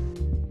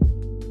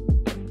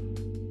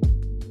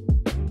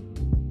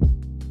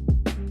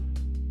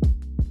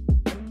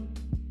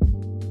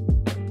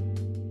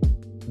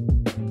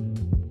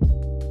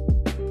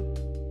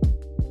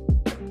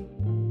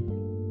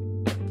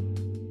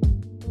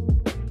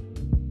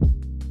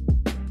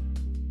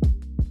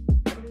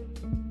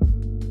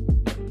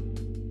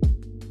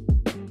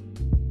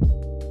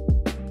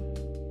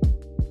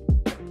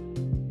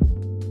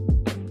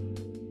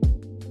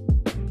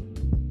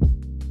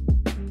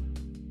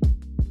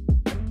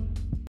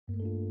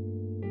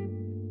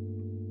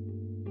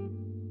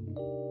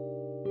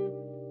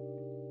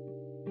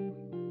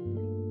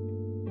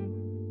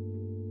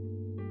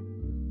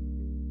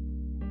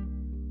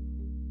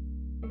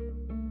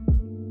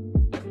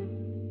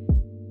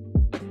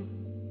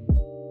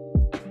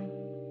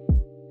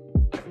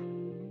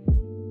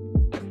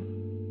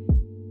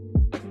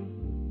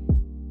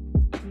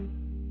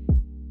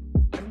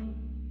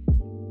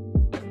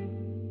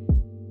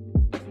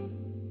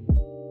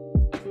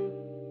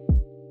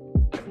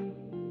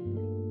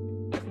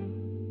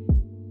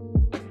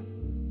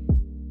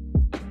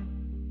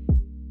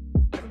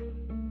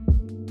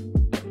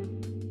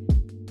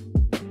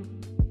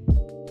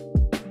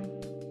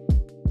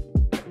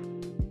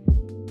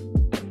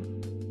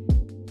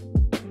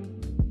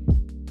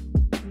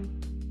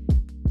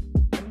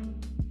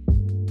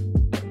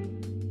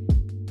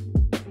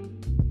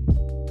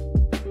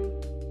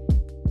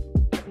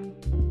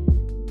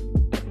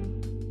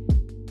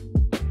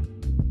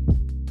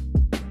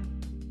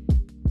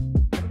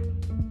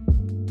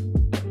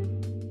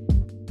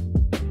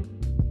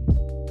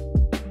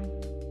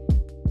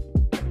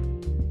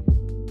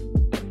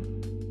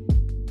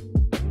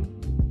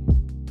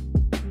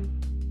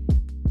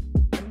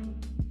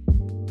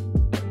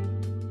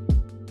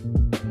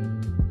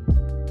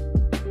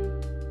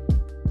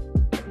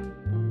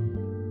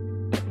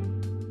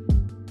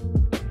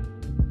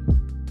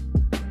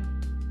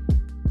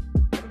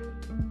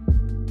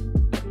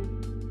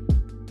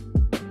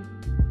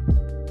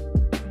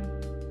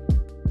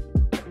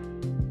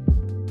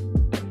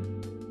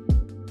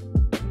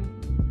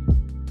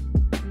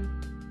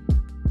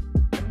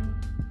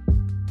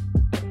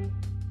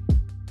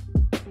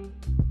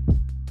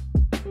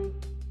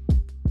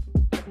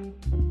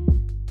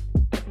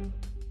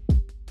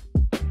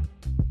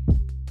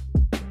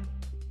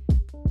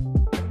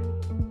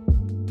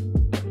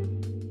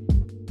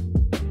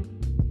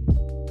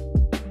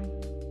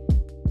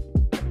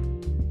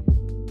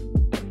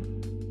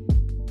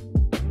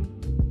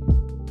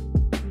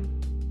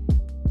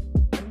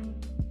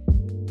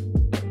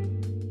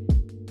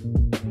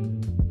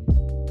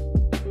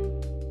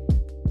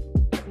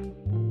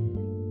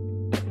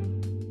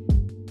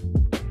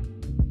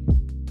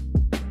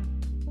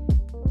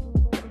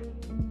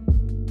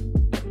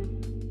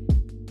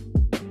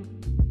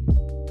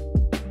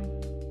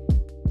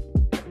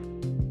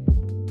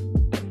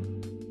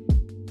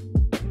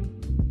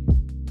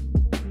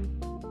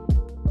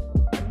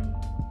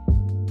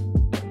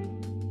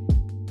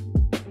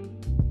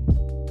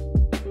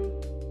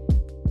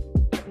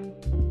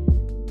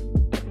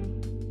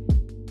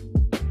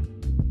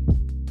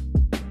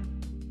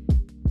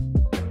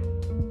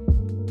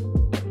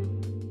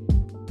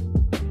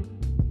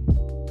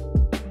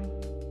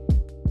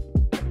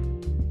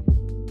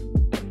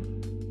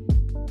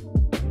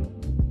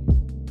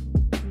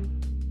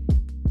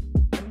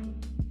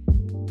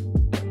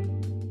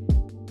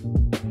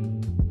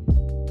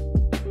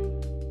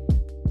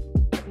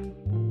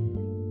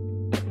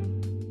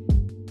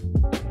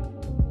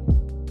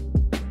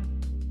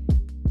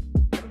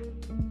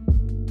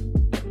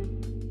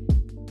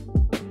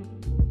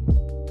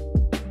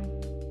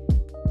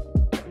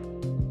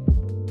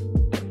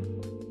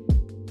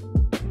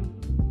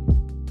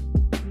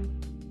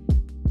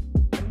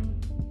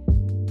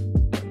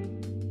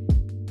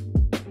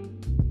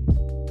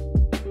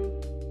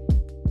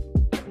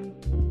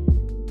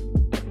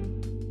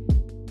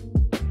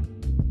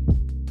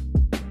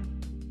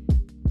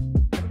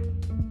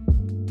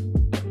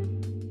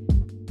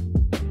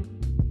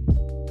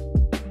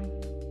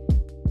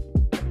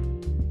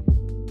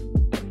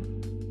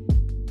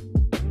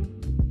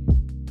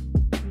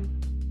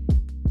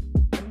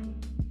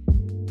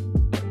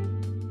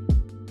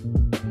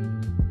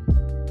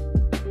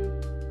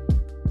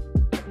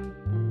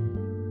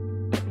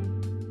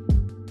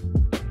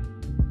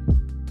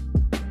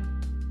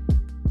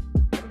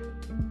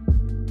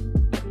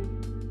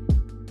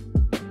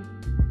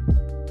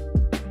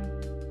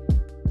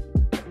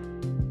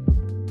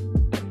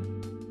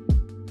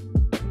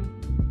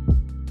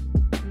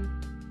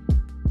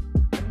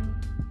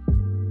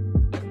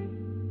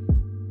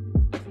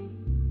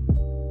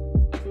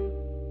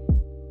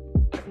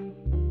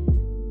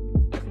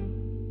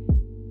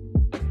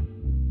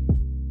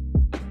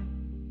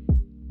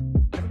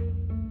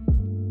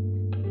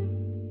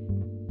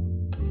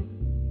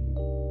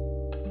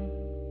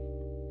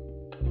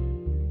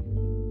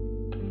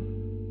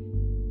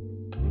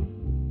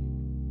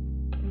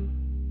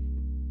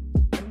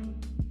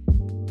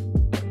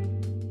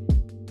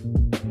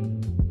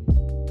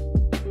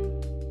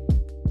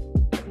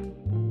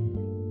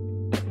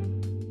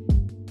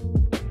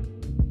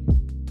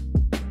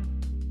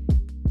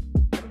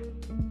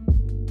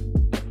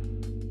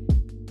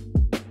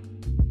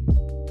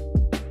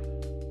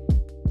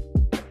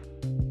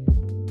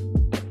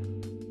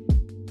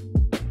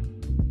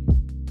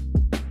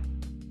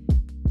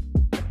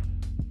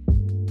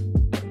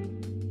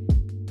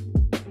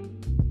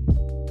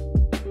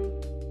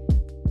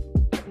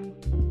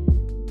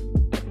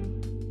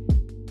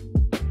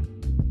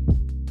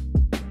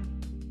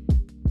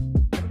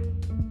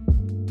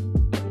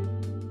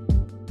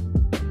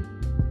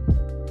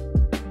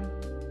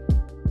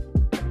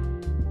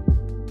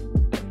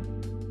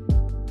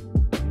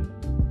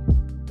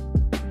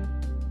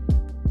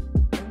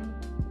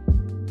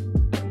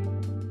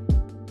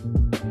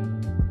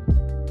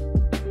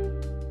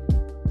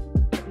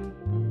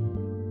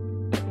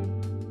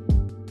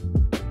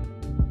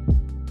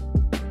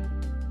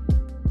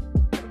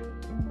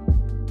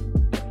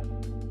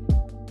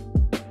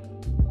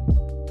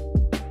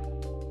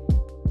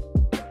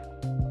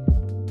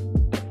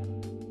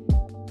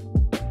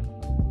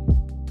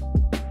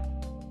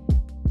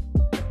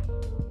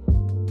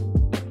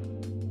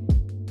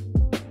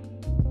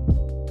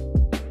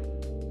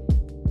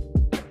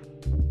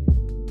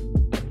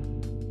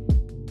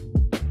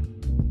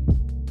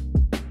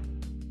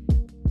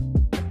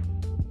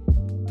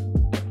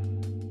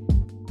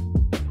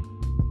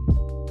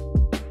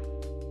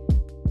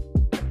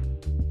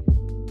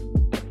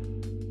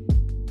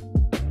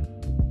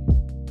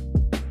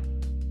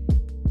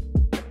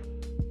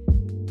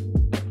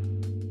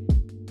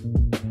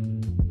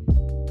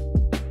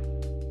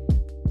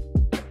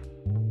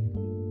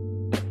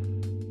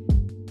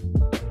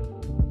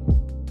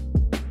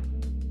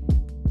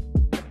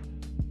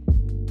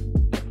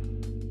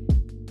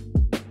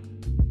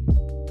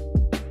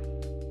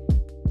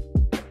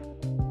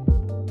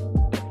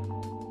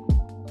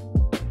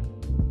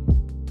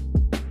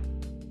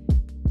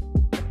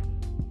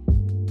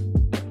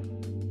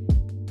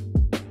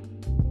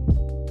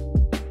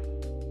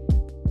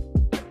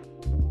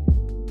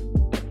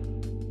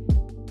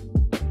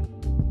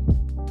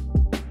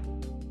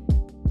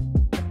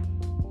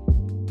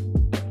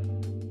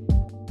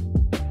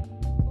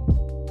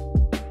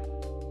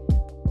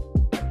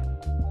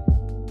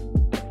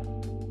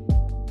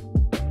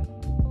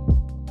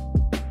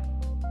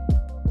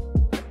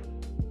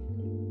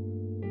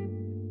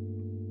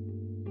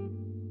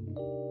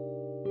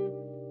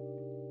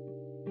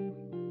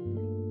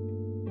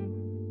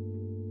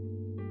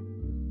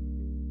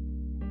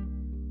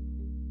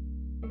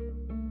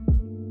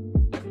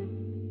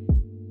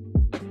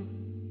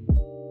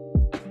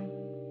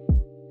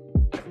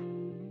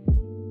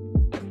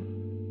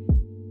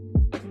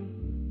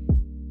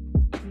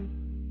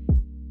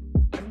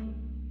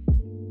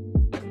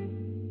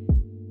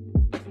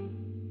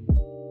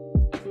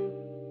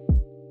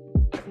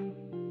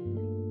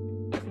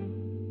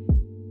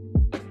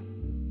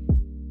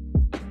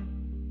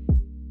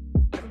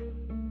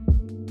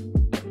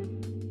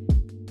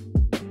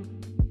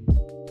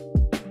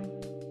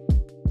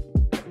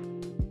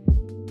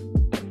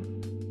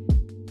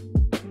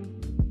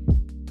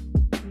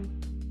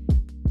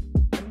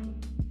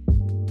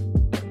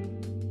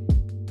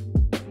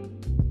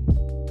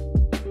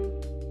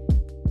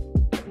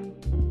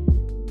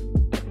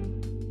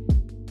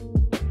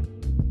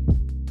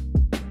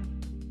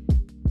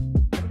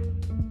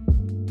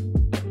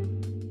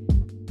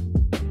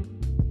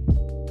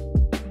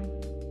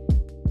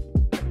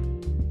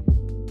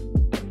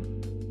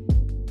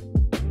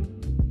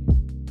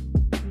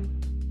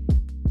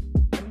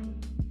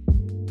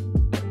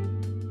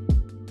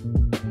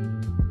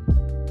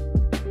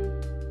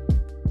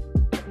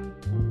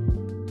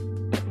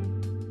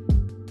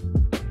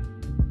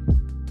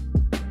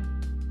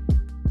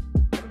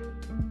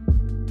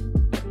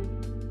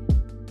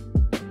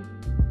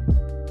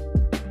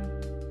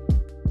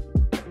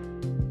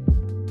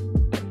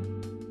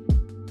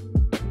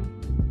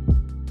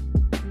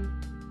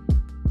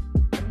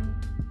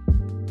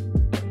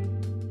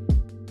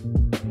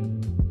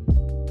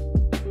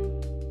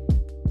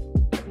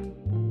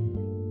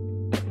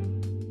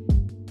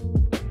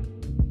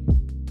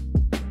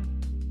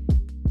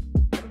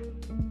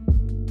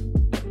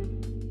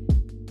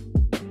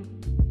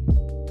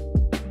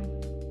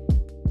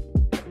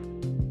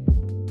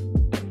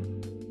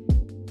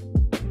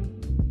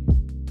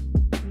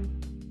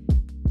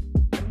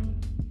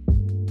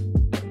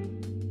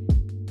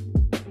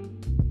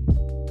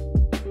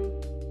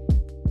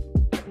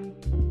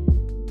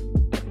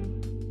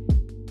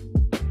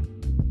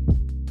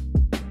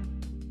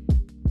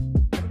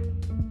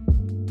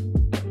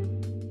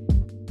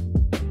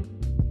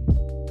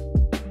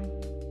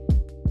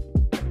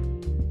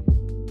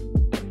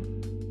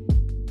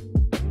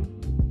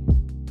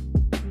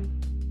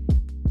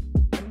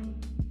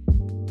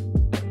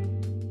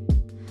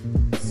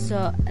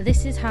 So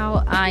this is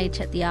how I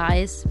checked the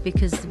eyes,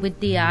 because with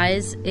the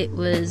eyes it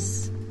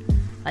was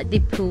like they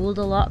pooled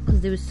a lot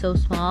because they were so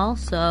small,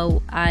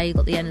 so I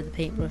got the end of the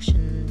paintbrush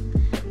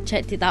and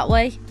checked it that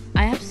way.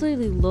 I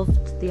absolutely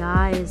loved the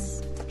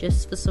eyes,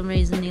 just for some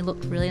reason they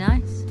looked really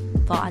nice.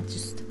 Thought I'd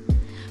just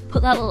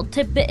put that little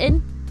tidbit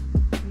in.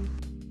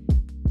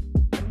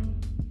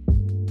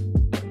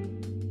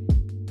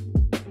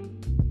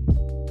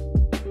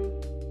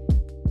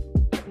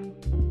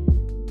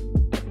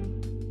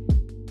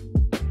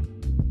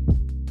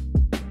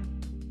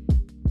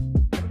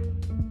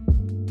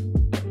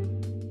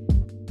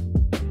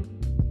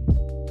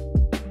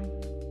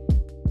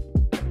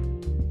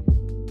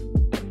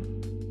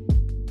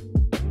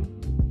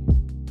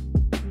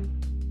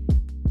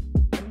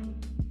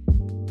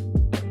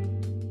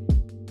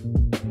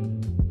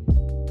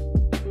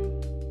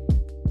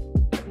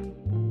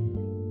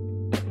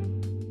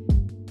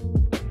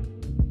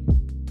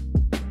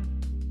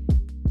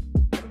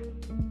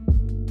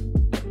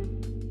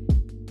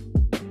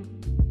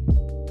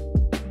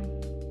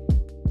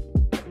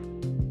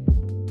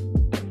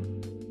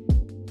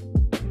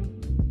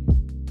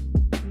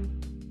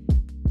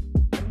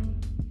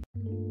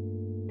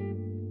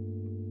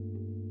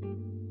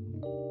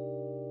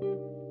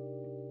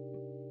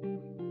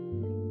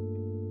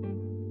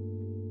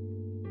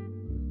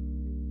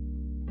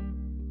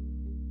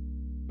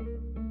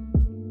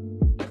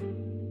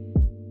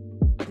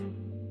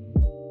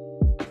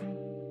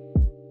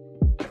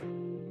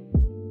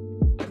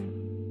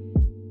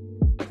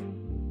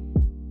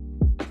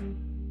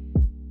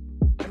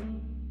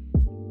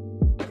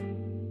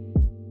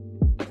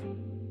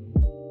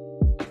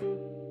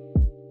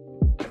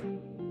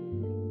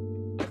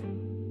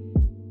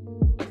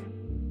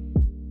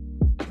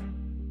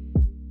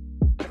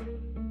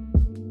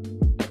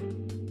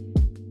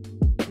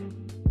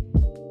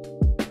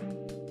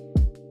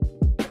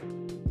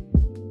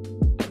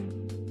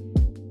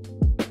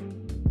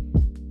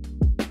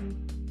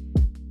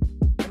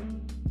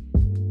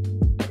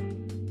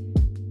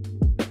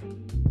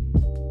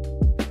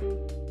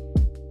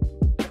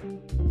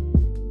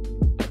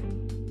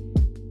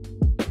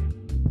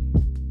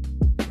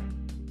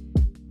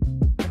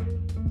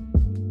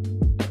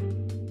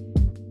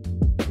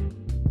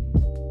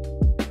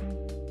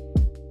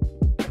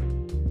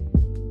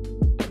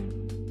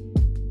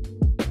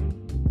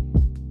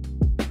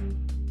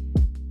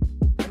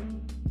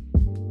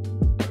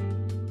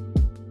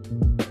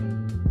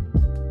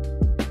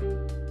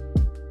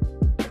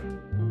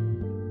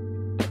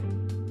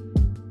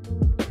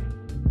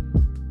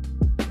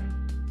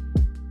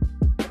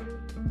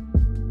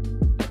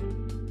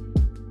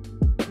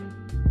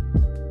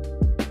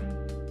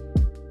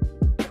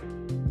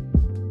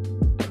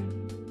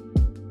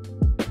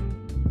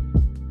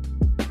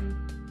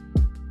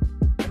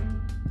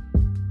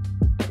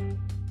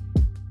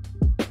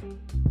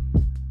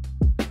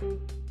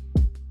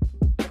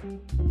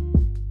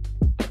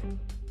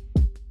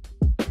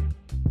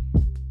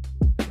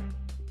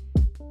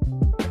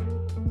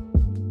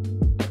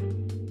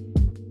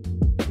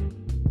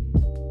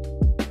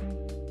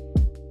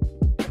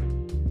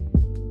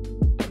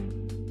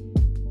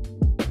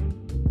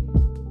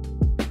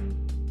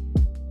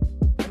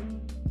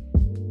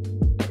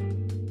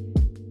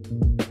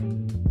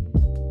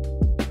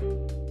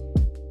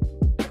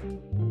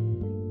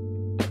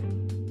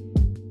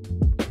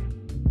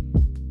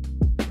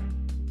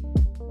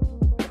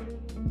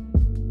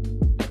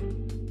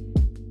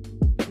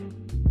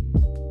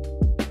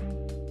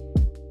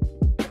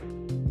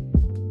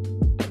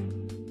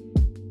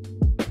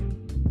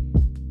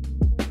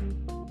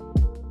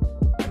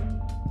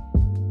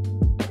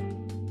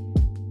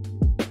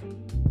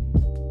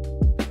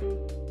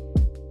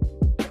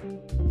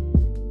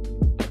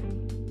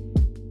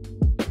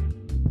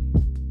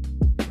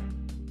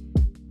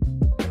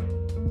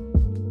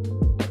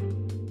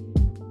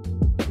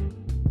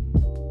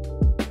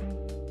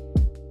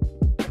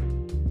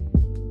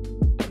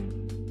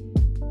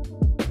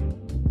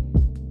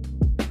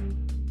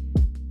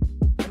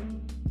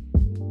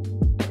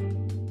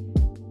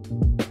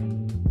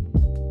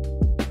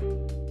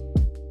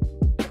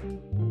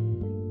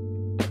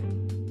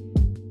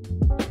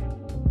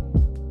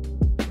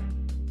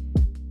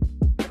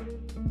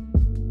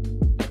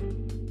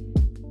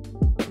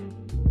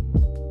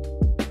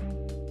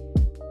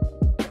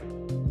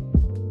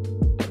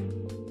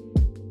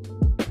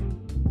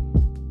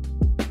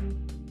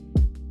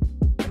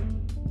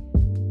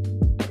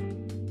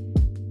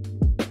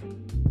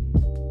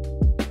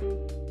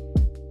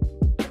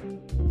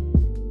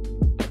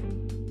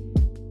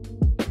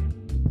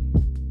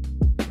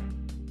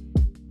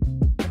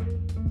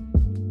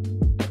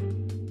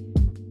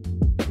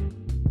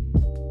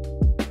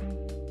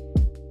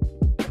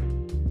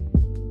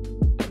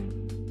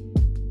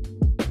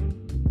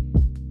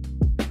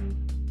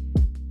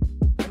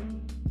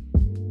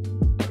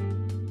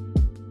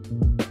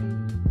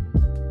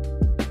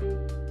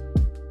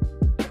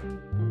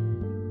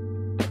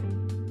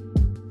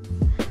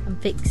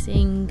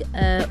 fixing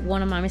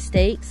one of my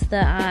mistakes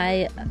that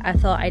I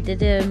thought I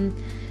did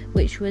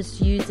which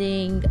was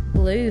using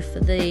blue for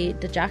the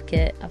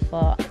jacket. I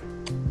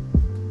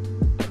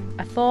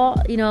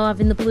thought, you know,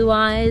 having the blue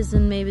eyes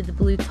and maybe the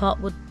blue top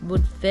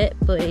would fit,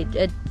 but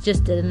it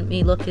just didn't.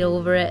 Me looking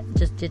over it,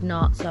 just did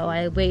not. So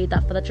I waited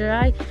that for the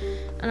dry,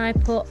 and I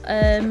put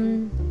a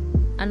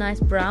nice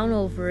brown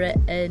over it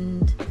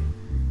and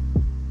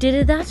did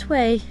it that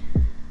way.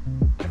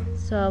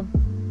 So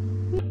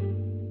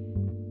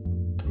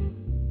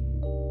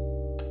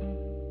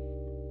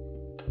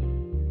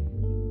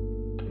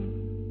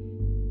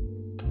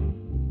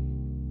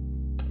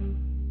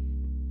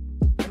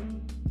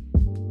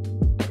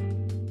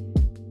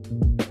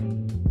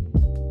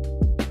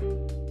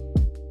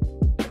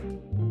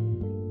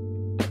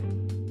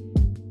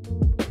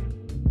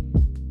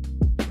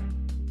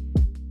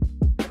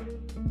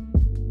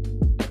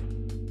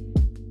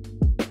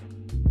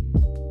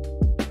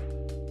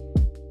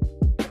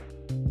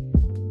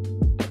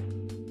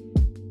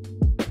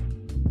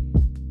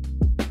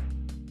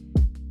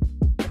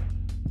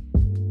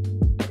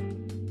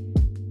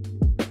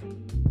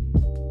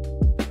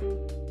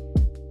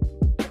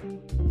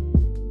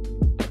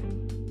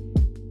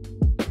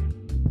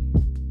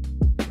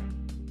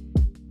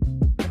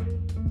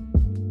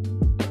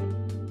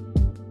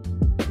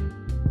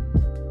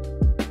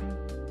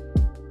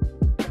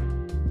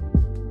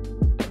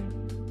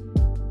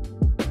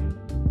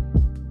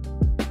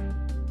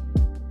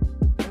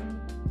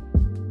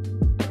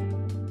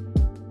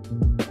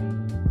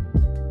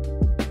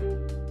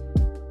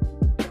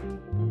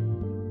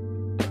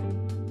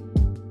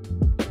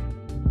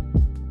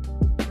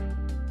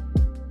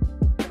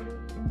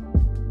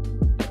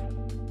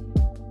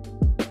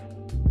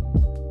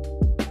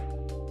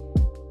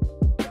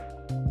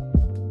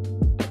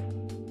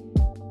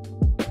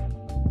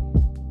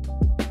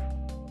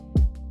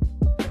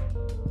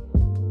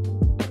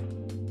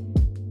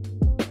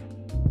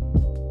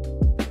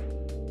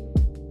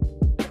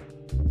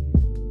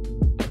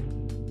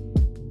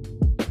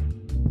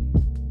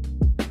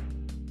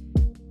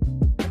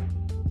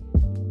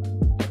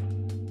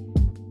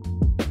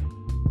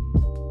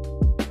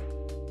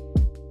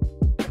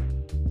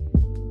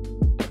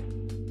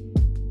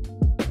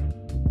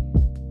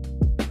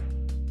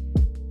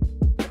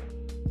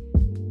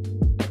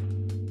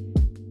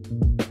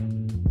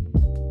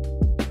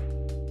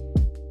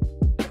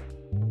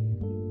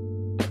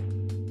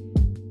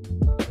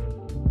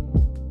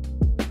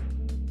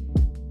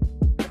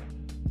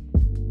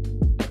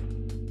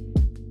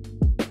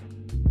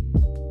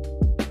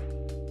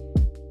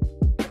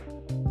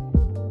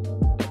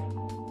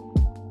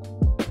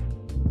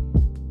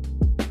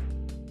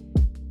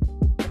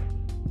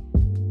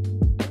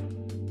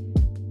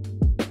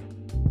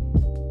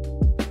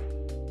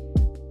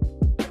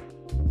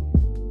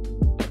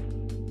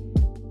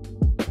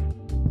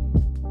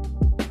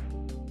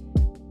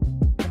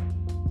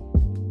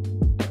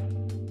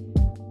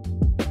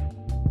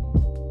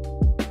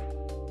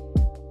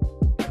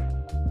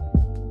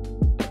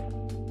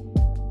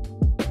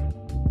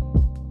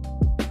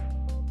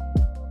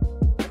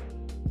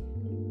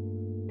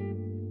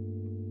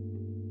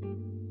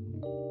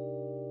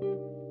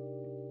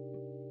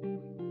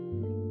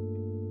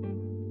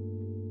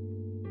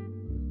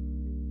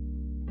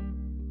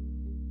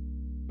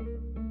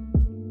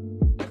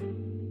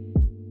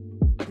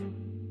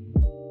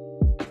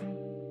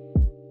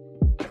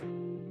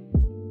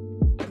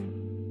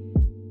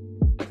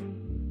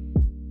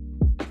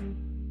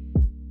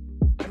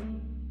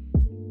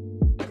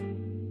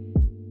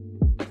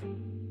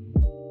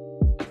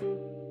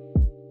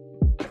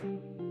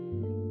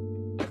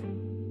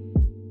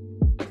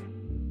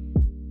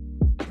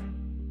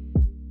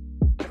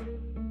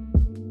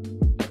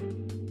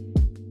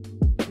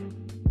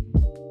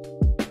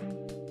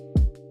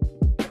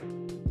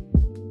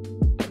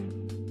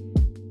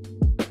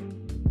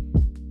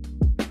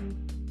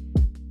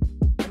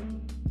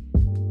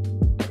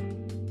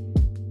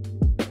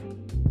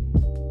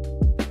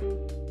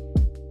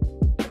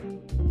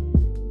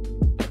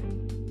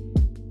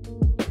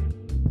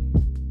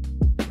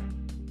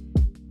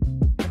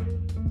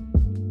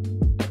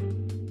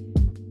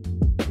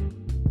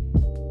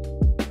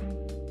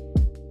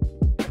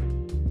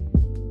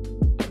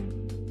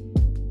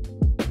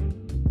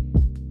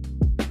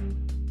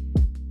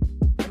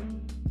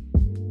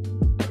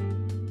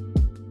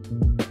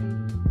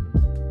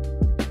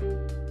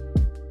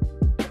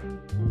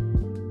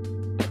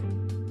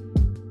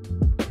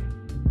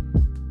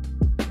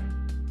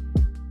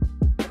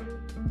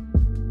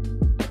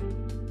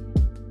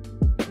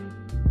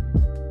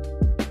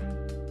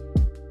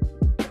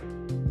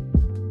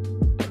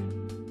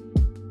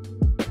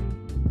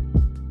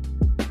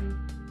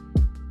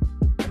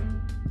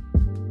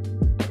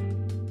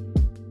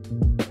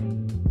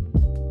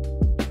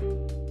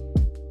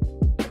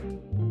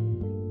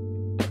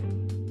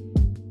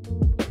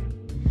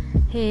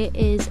Here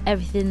is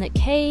everything that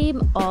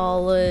came,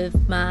 all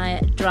of my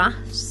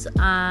drafts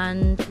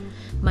and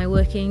my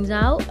workings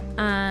out,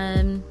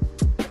 and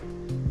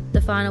the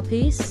final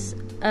piece.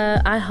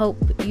 I hope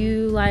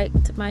you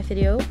liked my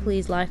video.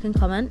 Please like and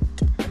comment.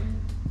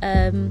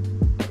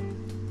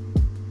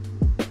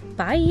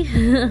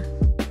 bye.